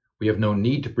Nebuchadnezzar, we have no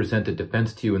need to present a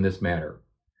defense to you in this matter.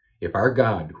 If our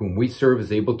God, whom we serve,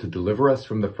 is able to deliver us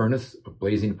from the furnace of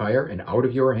blazing fire and out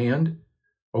of your hand,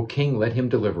 O king, let him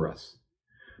deliver us.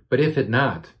 But if it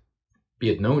not, be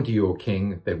it known to you, O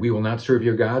king, that we will not serve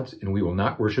your gods, and we will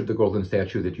not worship the golden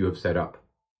statue that you have set up."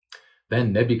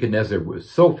 Then Nebuchadnezzar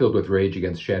was so filled with rage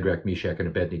against Shadrach, Meshach, and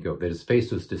Abednego that his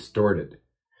face was distorted.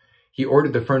 He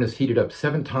ordered the furnace heated up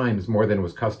 7 times more than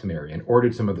was customary, and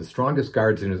ordered some of the strongest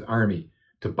guards in his army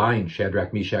to bind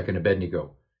Shadrach, Meshach, and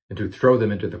Abednego, and to throw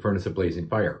them into the furnace of blazing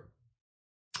fire.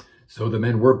 So the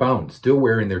men were bound, still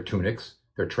wearing their tunics,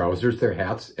 their trousers, their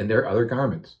hats, and their other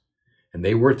garments, and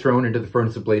they were thrown into the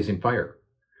furnace of blazing fire.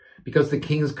 Because the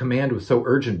king's command was so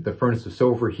urgent, the furnace was so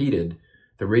overheated,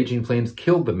 the raging flames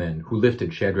killed the men who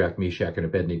lifted Shadrach, Meshach, and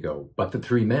Abednego. But the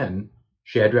 3 men,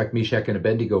 Shadrach, Meshach, and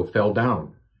Abednego, fell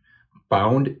down.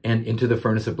 bound, and into the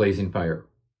furnace of blazing fire.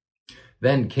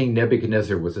 Then King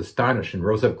Nebuchadnezzar was astonished and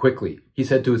rose up quickly. He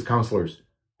said to his counselors,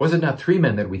 "Was it not 3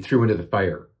 men that we threw into the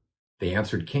fire?" They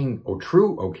answered, "King, O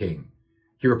true, O king."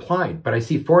 He replied, "But I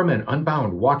see 4 men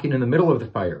unbound walking in the middle of the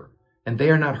fire, and they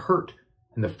are not hurt,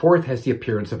 and the 4th has the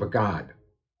appearance of a god."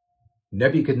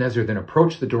 Nebuchadnezzar then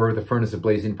approached the door of the furnace of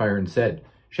blazing fire and said,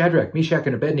 "Shadrach, Meshach,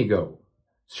 and Abednego,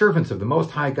 servants of the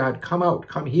Most High God, come out,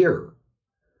 come here."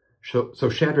 So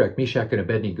Shadrach, Meshach, and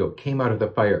Abednego came out of the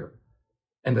fire,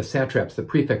 and the satraps, the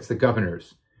prefects, the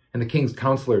governors, and the king's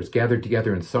counselors gathered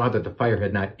together and saw that the fire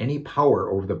had not any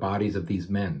power over the bodies of these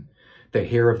men. The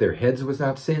hair of their heads was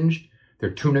not singed,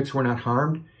 their tunics were not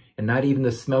harmed, and not even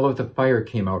the smell of the fire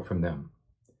came out from them.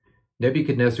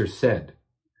 Nebuchadnezzar said,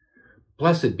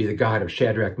 "Blessed be the God of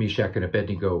Shadrach, Meshach, and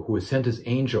Abednego, who has sent his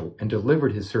angel and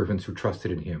delivered his servants who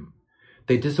trusted in him.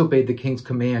 They disobeyed the king's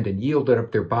command and yielded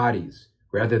up their bodies,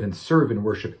 rather than serve and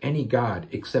worship any god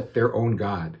except their own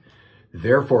God.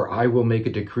 Therefore I will make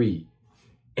a decree.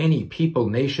 Any people,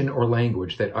 nation, or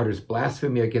language that utters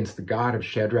blasphemy against the God of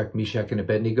Shadrach, Meshach, and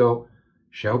Abednego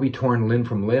shall be torn limb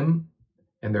from limb,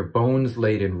 and their bones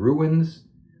laid in ruins,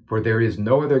 for there is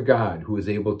no other God who is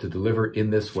able to deliver in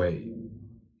this way."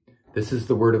 This is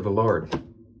the word of the Lord.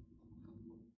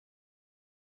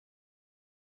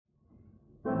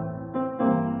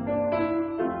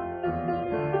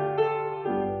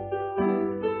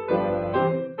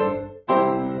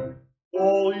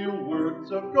 All you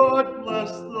works of God,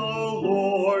 bless the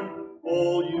Lord.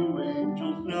 All you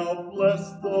angels, now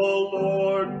bless the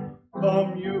Lord.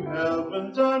 Come, you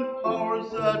heavens and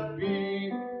powers that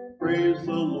be, praise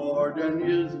the Lord and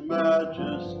his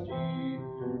majesty.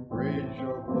 Raise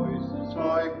your voices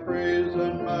high, praise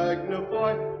and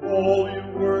magnify. All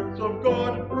you works of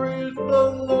God, praise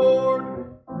the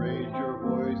Lord. Raise your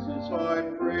voices high,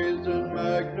 praise and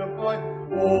magnify.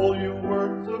 All you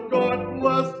works of God,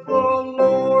 bless the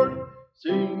Lord.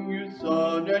 Sing, you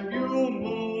sun and you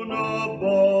moon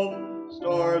above,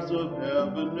 stars of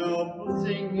heaven, now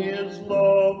sing his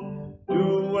love.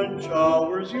 Dew and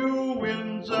showers, you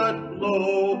winds that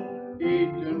blow, heat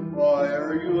and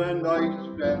fire, you and ice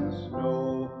and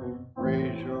snow.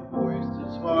 Raise your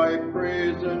voices high,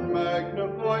 praise and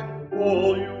magnify.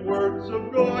 All you works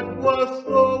of God, bless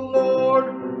the Lord.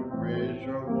 Raise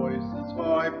your voices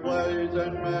high, praise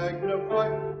and magnify.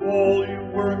 All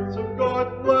you works of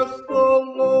God, bless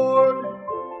the Lord.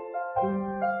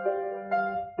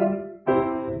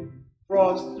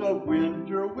 Frost of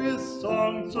winter with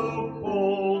song so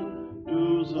cold,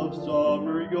 dews of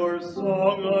summer your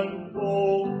song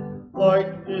unfold.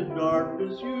 Light in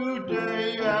darkness you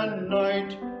day and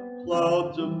night,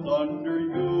 clouds of thunder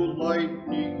you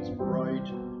lightnings bright.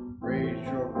 Raise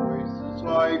your voices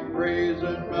high, praise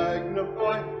and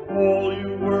magnify. All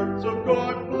you works of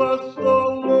God, bless the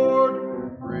Lord.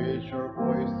 Raise your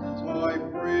voices high,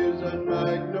 praise and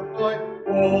magnify.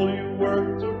 All you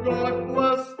works of God,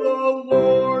 bless the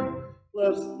Lord.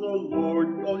 Bless the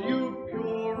Lord, all you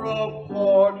pure of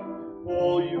heart.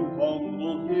 All you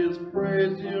humble, his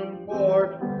praise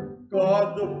impart.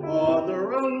 God the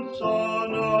Father and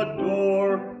Son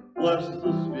adore. Bless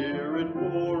the Spirit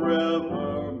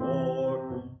forevermore.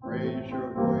 Raise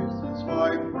your voices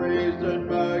high, praise and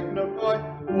magnify.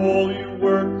 All you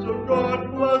works of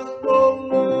God, bless the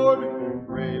Lord.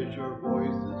 Raise your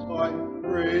voices high,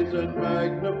 praise and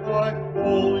magnify.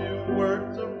 All you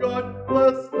works of God,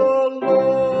 bless the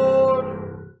Lord.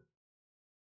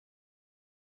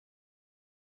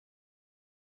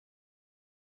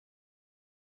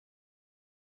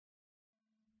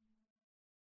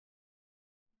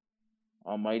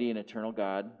 Almighty and eternal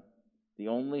God, the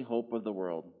only hope of the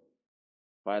world,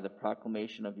 by the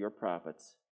proclamation of your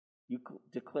prophets, you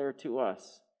declare to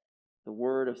us the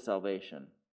word of salvation.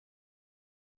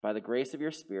 By the grace of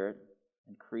your Spirit,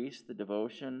 increase the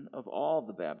devotion of all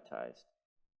the baptized,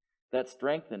 that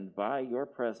strengthened by your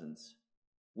presence,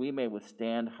 we may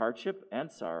withstand hardship and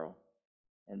sorrow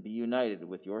and be united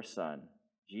with your Son,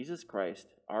 Jesus Christ,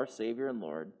 our Savior and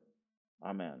Lord.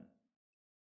 Amen.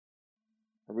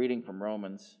 A reading from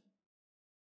Romans.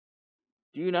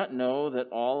 Do you not know that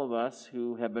all of us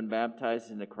who have been baptized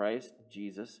into Christ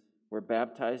Jesus were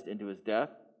baptized into his death?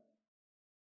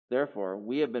 Therefore,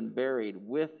 we have been buried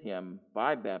with him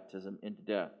by baptism into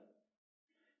death,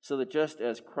 so that just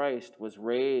as Christ was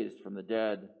raised from the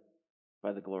dead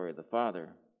by the glory of the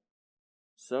Father,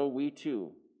 so we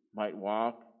too might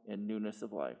walk in newness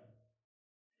of life.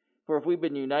 For if we've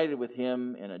been united with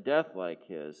him in a death like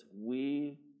his,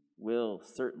 we will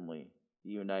certainly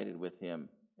be united with him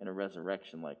in a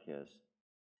resurrection like his.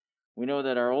 We know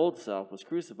that our old self was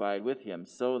crucified with him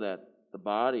so that the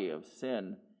body of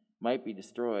sin might be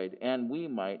destroyed, and we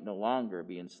might no longer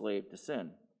be enslaved to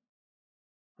sin.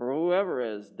 For whoever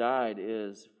has died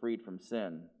is freed from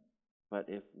sin. But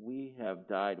if we have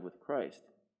died with Christ,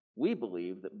 we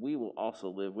believe that we will also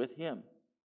live with him.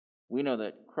 We know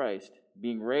that Christ,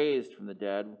 being raised from the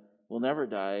dead, will never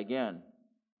die again.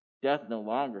 Death no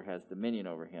longer has dominion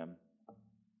over him.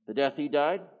 The death he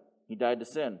died to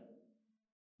sin,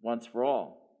 once for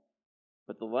all.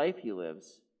 But the life he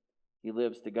lives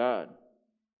to God.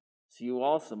 So you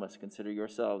also must consider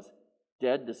yourselves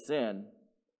dead to sin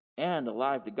and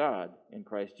alive to God in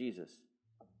Christ Jesus.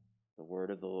 The word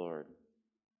of the Lord.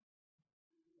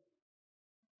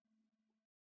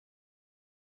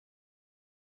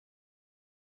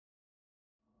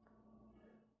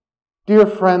 Dear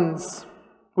friends,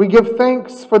 we give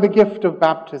thanks for the gift of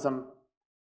baptism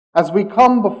as we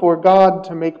come before God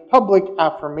to make public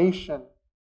affirmation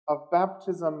of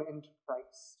baptism into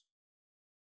Christ.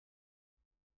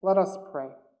 Let us pray.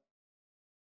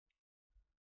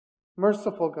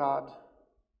 Merciful God,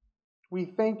 we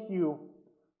thank you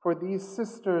for these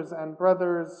sisters and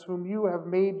brothers whom you have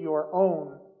made your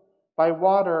own by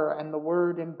water and the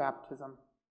word in baptism.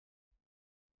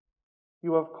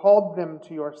 You have called them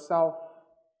to yourself,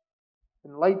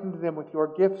 enlightened them with your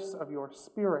gifts of your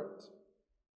Spirit,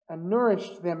 and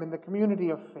nourished them in the community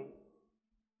of faith.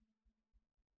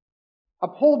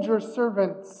 Uphold your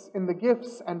servants in the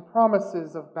gifts and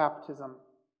promises of baptism,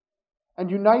 and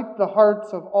unite the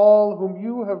hearts of all whom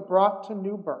you have brought to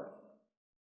new birth.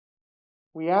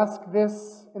 We ask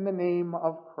this in the name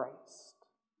of Christ.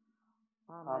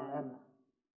 Amen.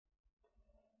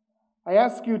 I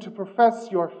ask you to profess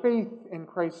your faith in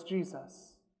Christ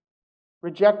Jesus,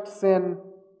 reject sin,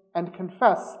 and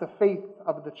confess the faith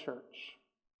of the Church.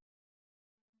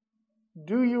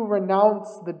 Do you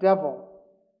renounce the devil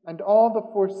and all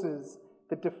the forces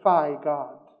that defy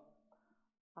God?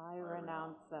 I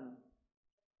renounce them.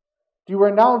 Do you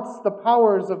renounce the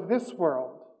powers of this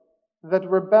world that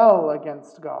rebel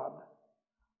against God?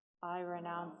 I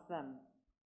renounce them.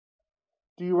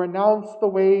 Do you renounce the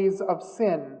ways of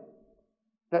sin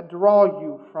that draw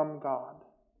you from God?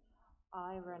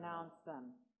 I renounce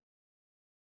them.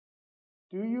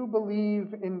 Do you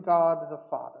believe in God the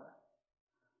Father?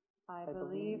 I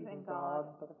believe in God,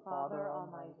 the Father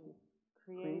Almighty,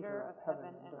 creator of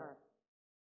heaven and earth.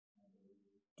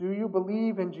 Do you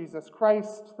believe in Jesus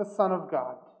Christ, the Son of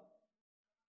God?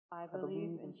 I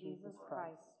believe in Jesus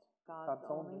Christ, God's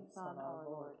only Son, our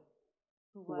Lord,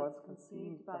 who was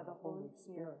conceived by the Holy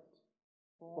Spirit,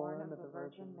 born of the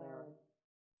Virgin Mary,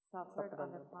 suffered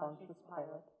under Pontius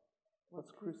Pilate,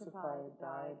 was crucified,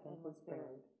 died, and was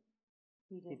buried.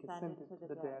 He descended to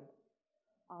the dead.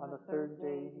 On the third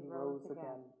day he rose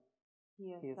again.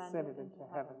 He ascended into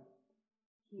heaven.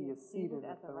 He is seated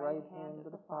at the right hand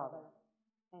of the Father,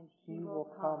 and he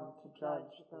will come to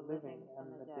judge the living and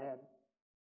the dead.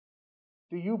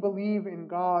 Do you believe in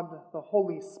God, the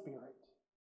Holy Spirit?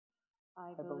 I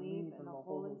believe in the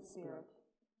Holy Spirit,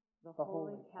 the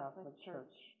Holy Catholic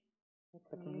Church,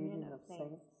 the communion of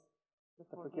saints, the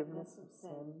forgiveness of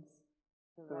sins,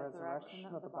 the resurrection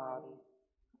of the body,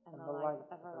 and the life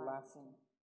everlasting.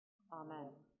 Amen.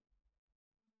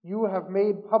 You have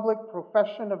made public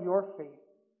profession of your faith.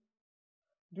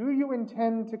 Do you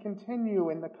intend to continue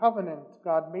in the covenant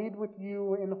God made with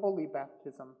you in holy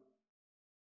baptism?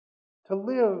 To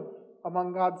live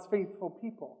among God's faithful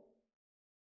people?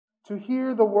 To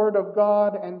hear the word of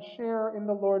God and share in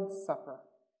the Lord's Supper?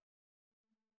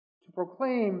 To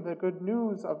proclaim the good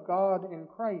news of God in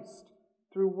Christ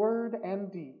through word and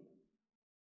deed?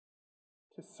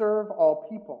 To serve all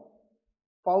people,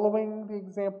 following the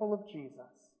example of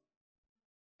Jesus,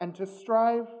 and to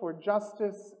strive for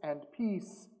justice and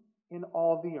peace in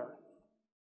all the earth?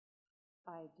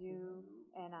 I do,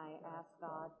 and I ask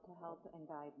God to help and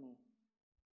guide me.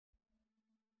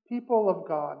 People of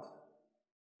God,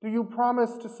 do you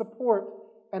promise to support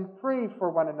and pray for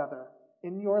one another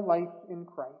in your life in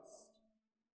Christ?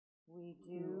 We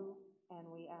do, and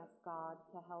we ask God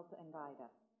to help and guide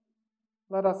us.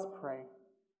 Let us pray.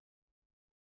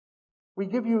 We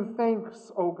give you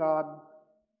thanks, O God,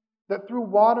 that through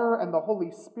water and the Holy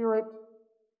Spirit,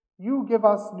 you give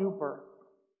us new birth.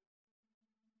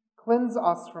 Cleanse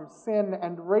us from sin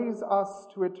and raise us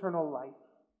to eternal life.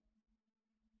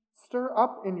 Stir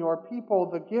up in your people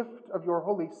the gift of your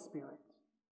Holy Spirit,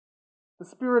 the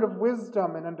spirit of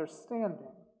wisdom and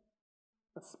understanding,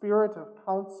 the spirit of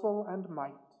counsel and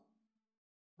might,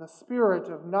 the spirit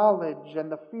of knowledge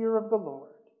and the fear of the Lord,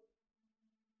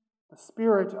 the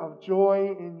spirit of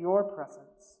joy in your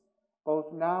presence,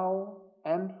 both now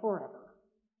and forever.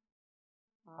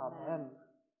 Amen.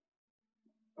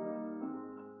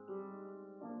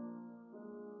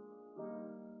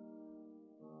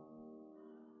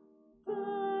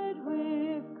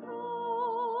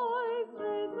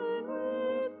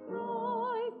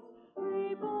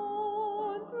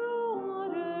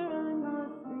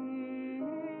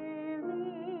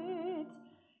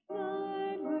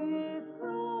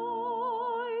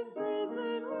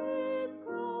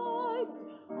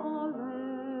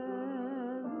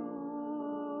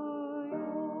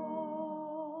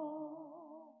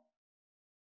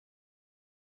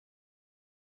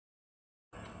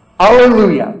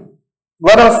 Alleluia!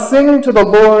 Let us sing to the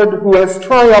Lord who has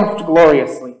triumphed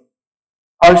gloriously,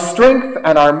 our strength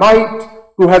and our might,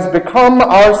 who has become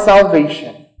our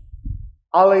salvation.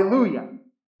 Alleluia!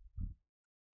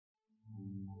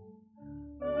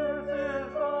 This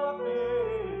is the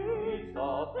feast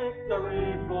of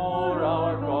victory for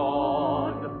our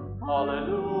God.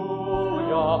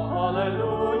 Alleluia,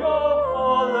 alleluia,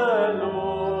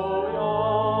 alleluia.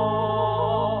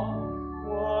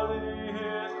 Worthy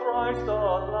is Christ the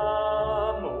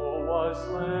Lamb who was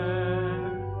slain,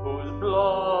 whose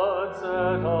blood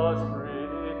set us free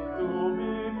to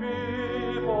be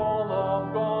people of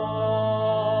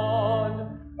God.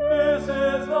 This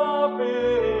is the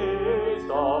feast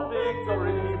of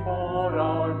victory for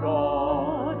our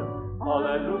God.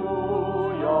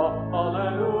 Alleluia,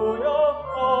 alleluia,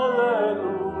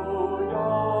 alleluia.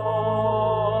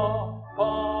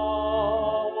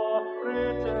 Power,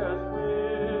 riches,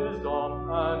 wisdom,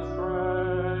 and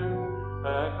strength,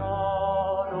 and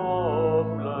honor,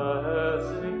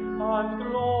 blessing, and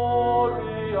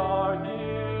glory are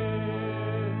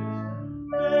His.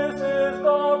 This is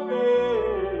the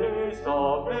feast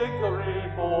of victory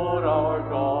for our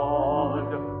God.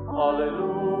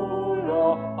 Alleluia,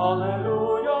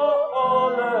 alleluia,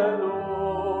 alleluia.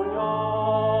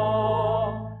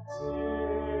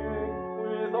 Sing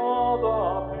with all the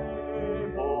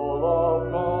people of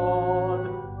God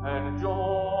and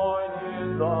join in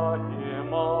the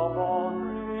hymn of all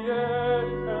creation.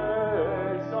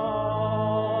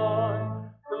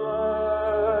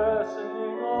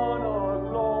 Blessing, honor,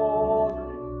 glory,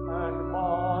 and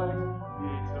might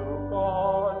be to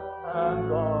God and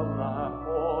the Lamb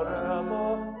forever.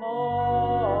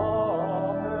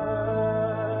 Amen.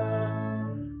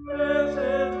 This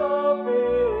is the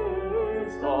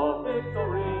feast of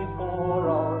victory for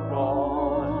our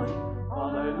God.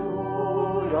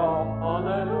 Alleluia,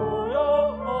 alleluia,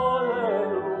 alleluia.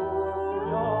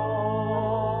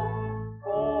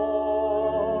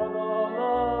 For the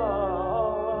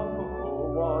Lamb who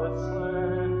was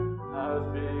slain has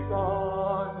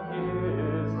begun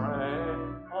his reign.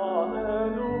 Alleluia.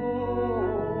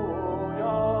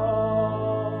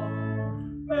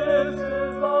 This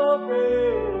is the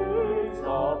feast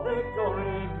of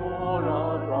victory for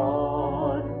our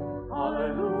God.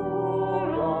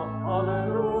 Alleluia,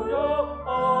 alleluia,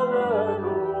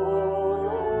 alleluia.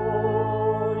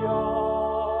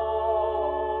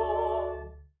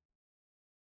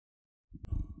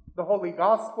 The Holy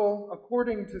Gospel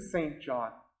according to St.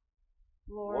 John.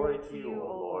 Glory to you, O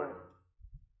Lord.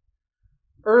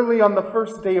 Early on the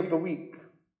first day of the week,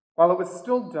 while it was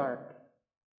still dark,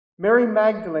 Mary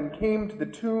Magdalene came to the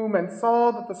tomb and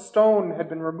saw that the stone had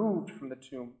been removed from the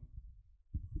tomb.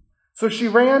 So she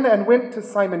ran and went to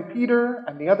Simon Peter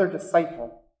and the other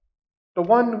disciple, the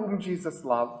one whom Jesus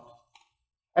loved,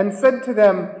 and said to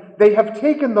them, "They have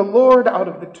taken the Lord out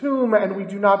of the tomb, and we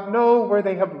do not know where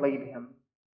they have laid him."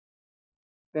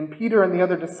 Then Peter and the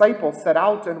other disciple set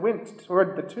out and went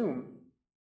toward the tomb.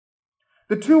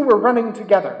 The two were running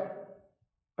together,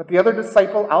 but the other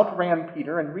disciple outran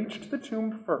Peter and reached the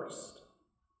tomb first.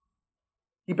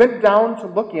 He bent down to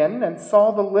look in and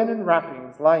saw the linen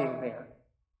wrappings lying there,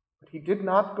 but he did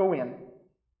not go in.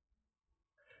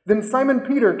 Then Simon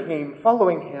Peter came,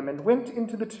 following him, and went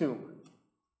into the tomb.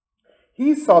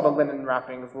 He saw the linen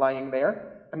wrappings lying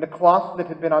there, and the cloth that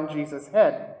had been on Jesus'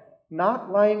 head,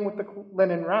 not lying with the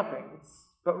linen wrappings,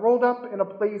 but rolled up in a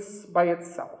place by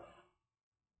itself.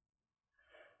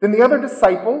 Then the other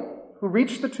disciple, who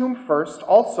reached the tomb first,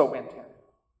 also went in.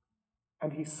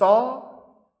 And he saw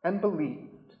and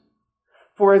believed,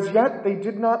 for as yet they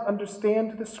did not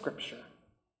understand the scripture,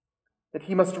 that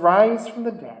he must rise from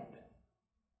the dead.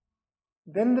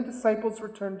 Then the disciples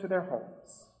returned to their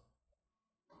homes.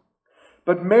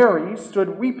 But Mary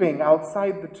stood weeping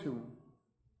outside the tomb.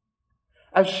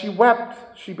 As she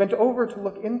wept, she bent over to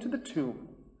look into the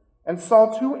tomb and saw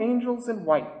two angels in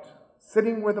white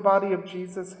sitting where the body of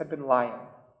Jesus had been lying,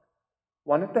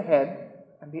 one at the head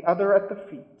and the other at the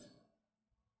feet.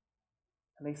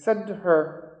 And they said to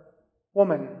her,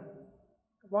 "Woman,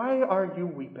 why are you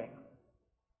weeping?"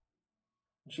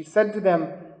 And she said to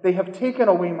them, "They have taken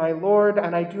away my Lord,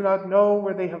 and I do not know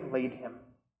where they have laid him."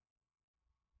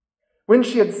 When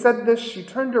she had said this, she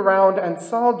turned around and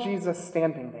saw Jesus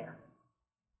standing there.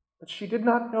 But she did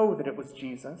not know that it was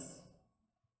Jesus.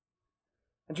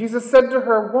 And Jesus said to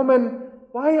her, "Woman,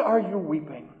 why are you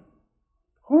weeping?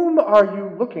 Whom are you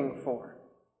looking for?"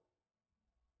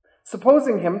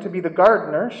 Supposing him to be the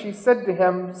gardener, she said to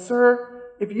him,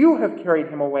 "Sir, if you have carried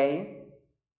him away,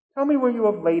 tell me where you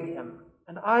have laid him,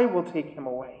 and I will take him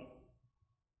away."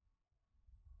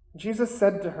 Jesus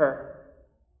said to her,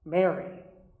 Mary.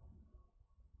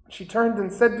 She turned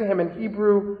and said to him in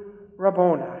Hebrew,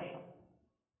 Rabboni,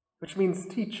 which means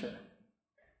teacher.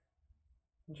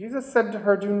 And Jesus said to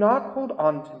her, do not hold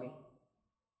on to me,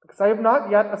 because I have not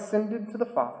yet ascended to the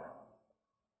Father.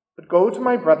 But go to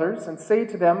my brothers and say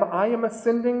to them, I am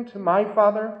ascending to my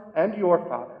Father and your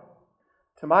Father,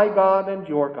 to my God and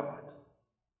your God.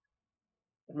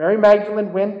 And Mary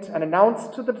Magdalene went and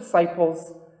announced to the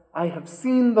disciples, I have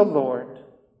seen the Lord.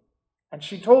 And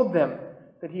she told them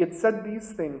that he had said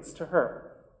these things to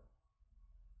her.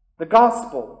 The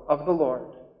Gospel of the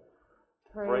Lord.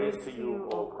 Praise to you,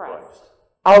 O Christ.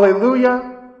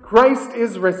 Alleluia, Christ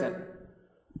is risen.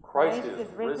 Christ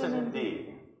is risen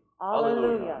indeed.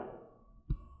 Alleluia.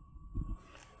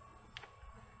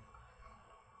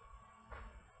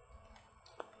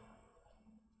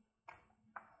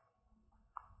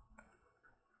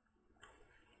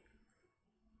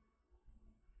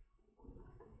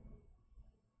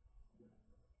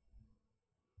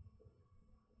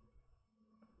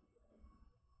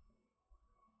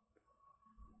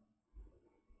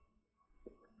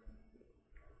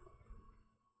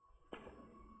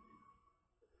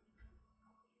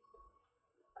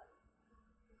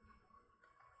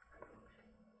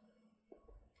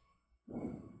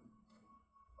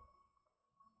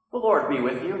 The Lord be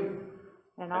with you.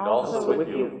 And also with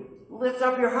you. Lift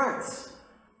up your hearts.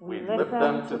 We lift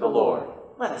them to the Lord.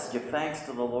 Let us give thanks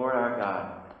to the Lord our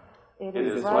God. It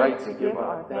is right to give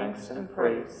our thanks and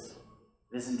praise.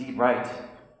 It is indeed right,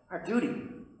 our duty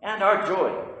and our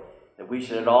joy, that we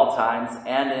should at all times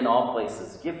and in all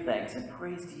places give thanks and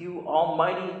praise to you,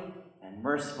 Almighty and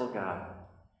merciful God,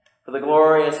 for the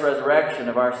glorious resurrection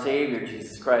of our Savior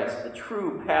Jesus Christ, the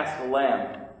true Paschal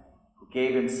Lamb, who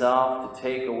gave himself to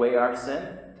take away our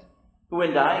sin, who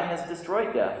in dying has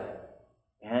destroyed death,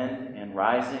 and in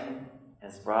rising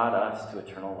has brought us to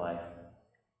eternal life.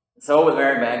 So with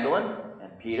Mary Magdalene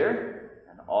and Peter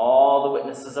and all the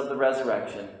witnesses of the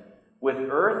resurrection, with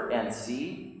earth and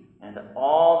sea and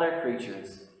all their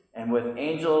creatures, and with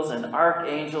angels and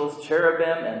archangels,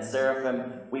 cherubim and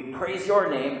seraphim, we praise your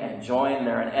name and join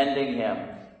their unending hymn.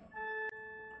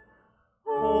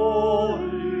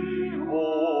 Holy,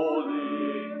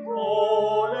 holy,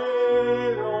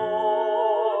 holy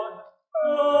Lord,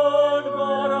 Lord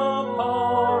God of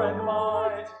power and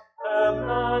might, heaven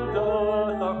and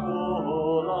earth are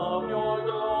full of your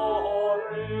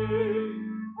glory.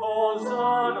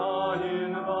 Hosanna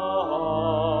in the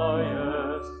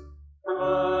highest.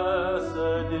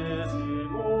 Blessed is he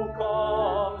who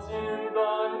comes in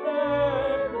the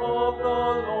name of the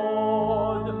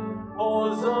Lord.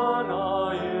 Hosanna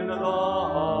in the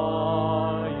highest.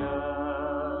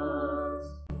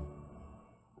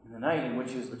 In the night in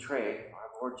which he was betrayed, our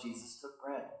Lord Jesus took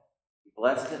bread. He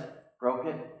blessed it, broke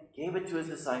it, and gave it to his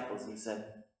disciples, and he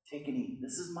said, take and eat.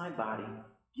 This is my body,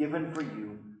 given for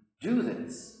you. Do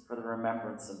this for the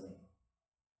remembrance of me.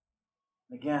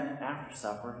 And again, after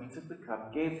supper, he took the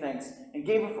cup, gave thanks, and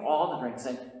gave it for all to drink,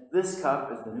 saying, this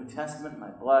cup is the New Testament, my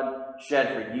blood,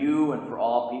 shed for you and for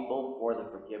all people for the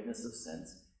forgiveness of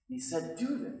sins. And he said,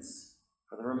 do this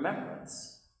for the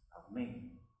remembrance of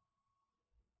me.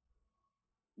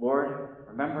 Lord,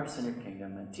 remember us in your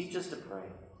kingdom and teach us to pray.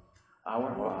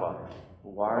 Our Father,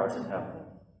 who art in heaven,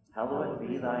 hallowed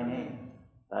be thy name.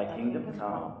 Thy kingdom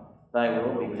come, thy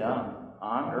will be done,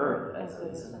 on earth as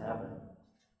it is in heaven.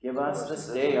 Give us this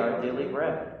day our daily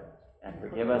bread, and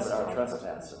forgive us our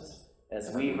trespasses,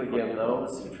 as we forgive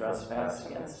those who trespass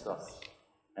against us.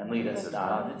 And lead us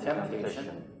not into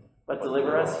temptation, but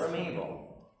deliver us from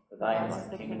evil. For thine is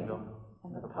the kingdom,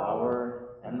 and the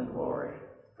power, and the glory,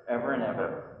 forever and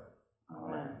ever.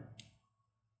 Amen.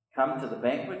 Come to the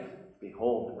banquet,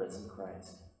 behold the risen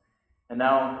Christ. And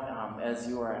now, as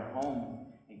you are at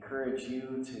home, encourage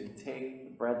you to take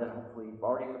the bread that hopefully you've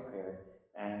already prepared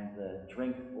and the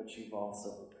drink which you've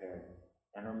also prepared.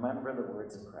 And remember the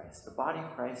words of Christ, the body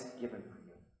of Christ given for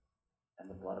you, and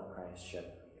the blood of Christ shed for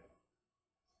you.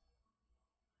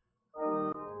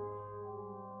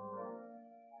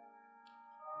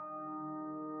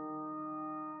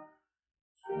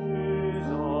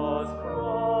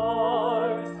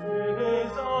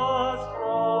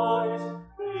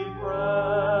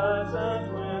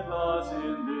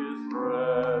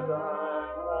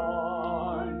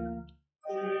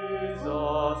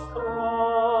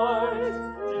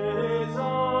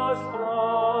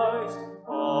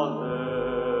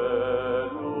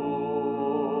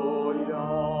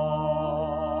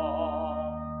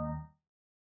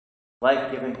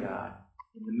 Life-giving God,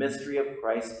 in the mystery of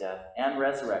Christ's death and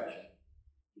resurrection,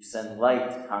 you send light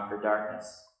to conquer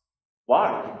darkness,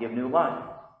 water to give new life,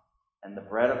 and the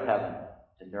bread of heaven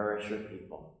to nourish your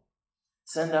people.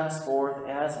 Send us forth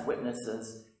as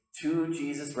witnesses to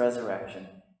Jesus' resurrection,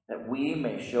 that we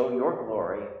may show your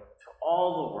glory to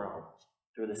all the world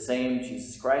through the same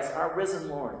Jesus Christ, our risen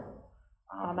Lord.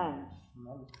 Amen.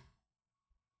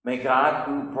 May God,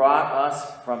 who brought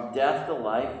us from death to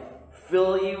life,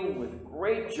 fill you with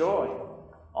great joy.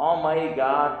 Almighty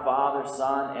God, Father,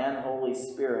 Son, and Holy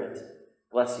Spirit,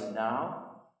 bless you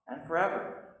now and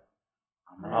forever.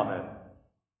 Amen. Amen.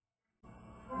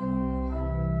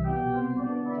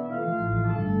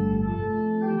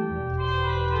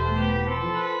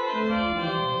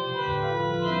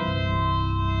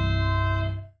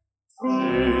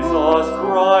 Jesus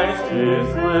Christ is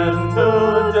risen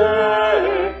today.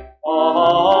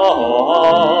 Alleluia.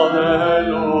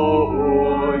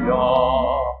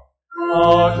 A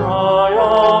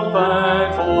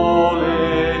triumphant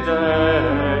holy day.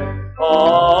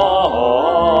 Alleluia.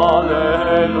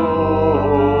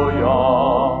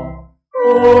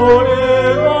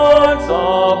 Deliverance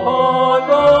upon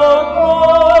the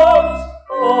cross.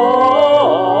 Alleluia.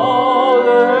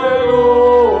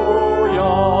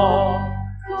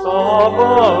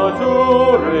 Supper to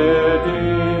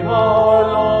redeem our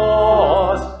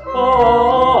loss. Alleluia.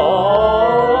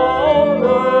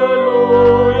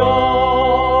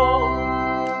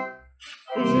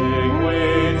 Sing we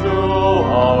to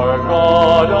our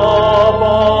God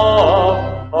above.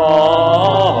 Alleluia.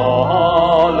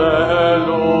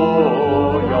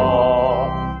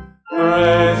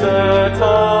 Praise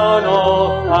eternal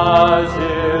as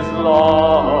His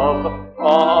love.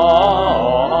 Alleluia.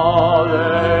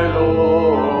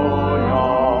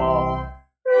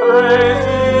 Praise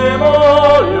Him,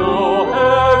 all you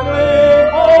heavenly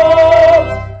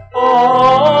hosts. Alleluia.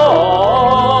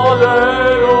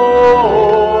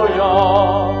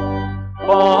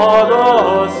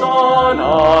 Father, Son,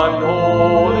 and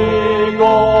Holy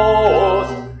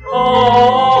Ghost.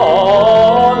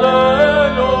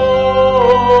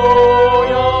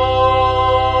 Alleluia.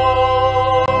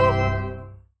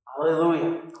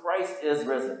 Hallelujah. Christ is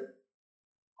risen.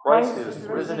 Christ is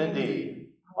risen indeed.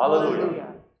 Hallelujah.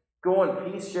 Go in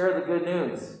peace, share the good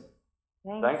news.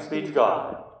 Thanks be to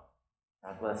God.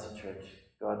 God bless you, church.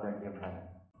 Go out there and give him heaven.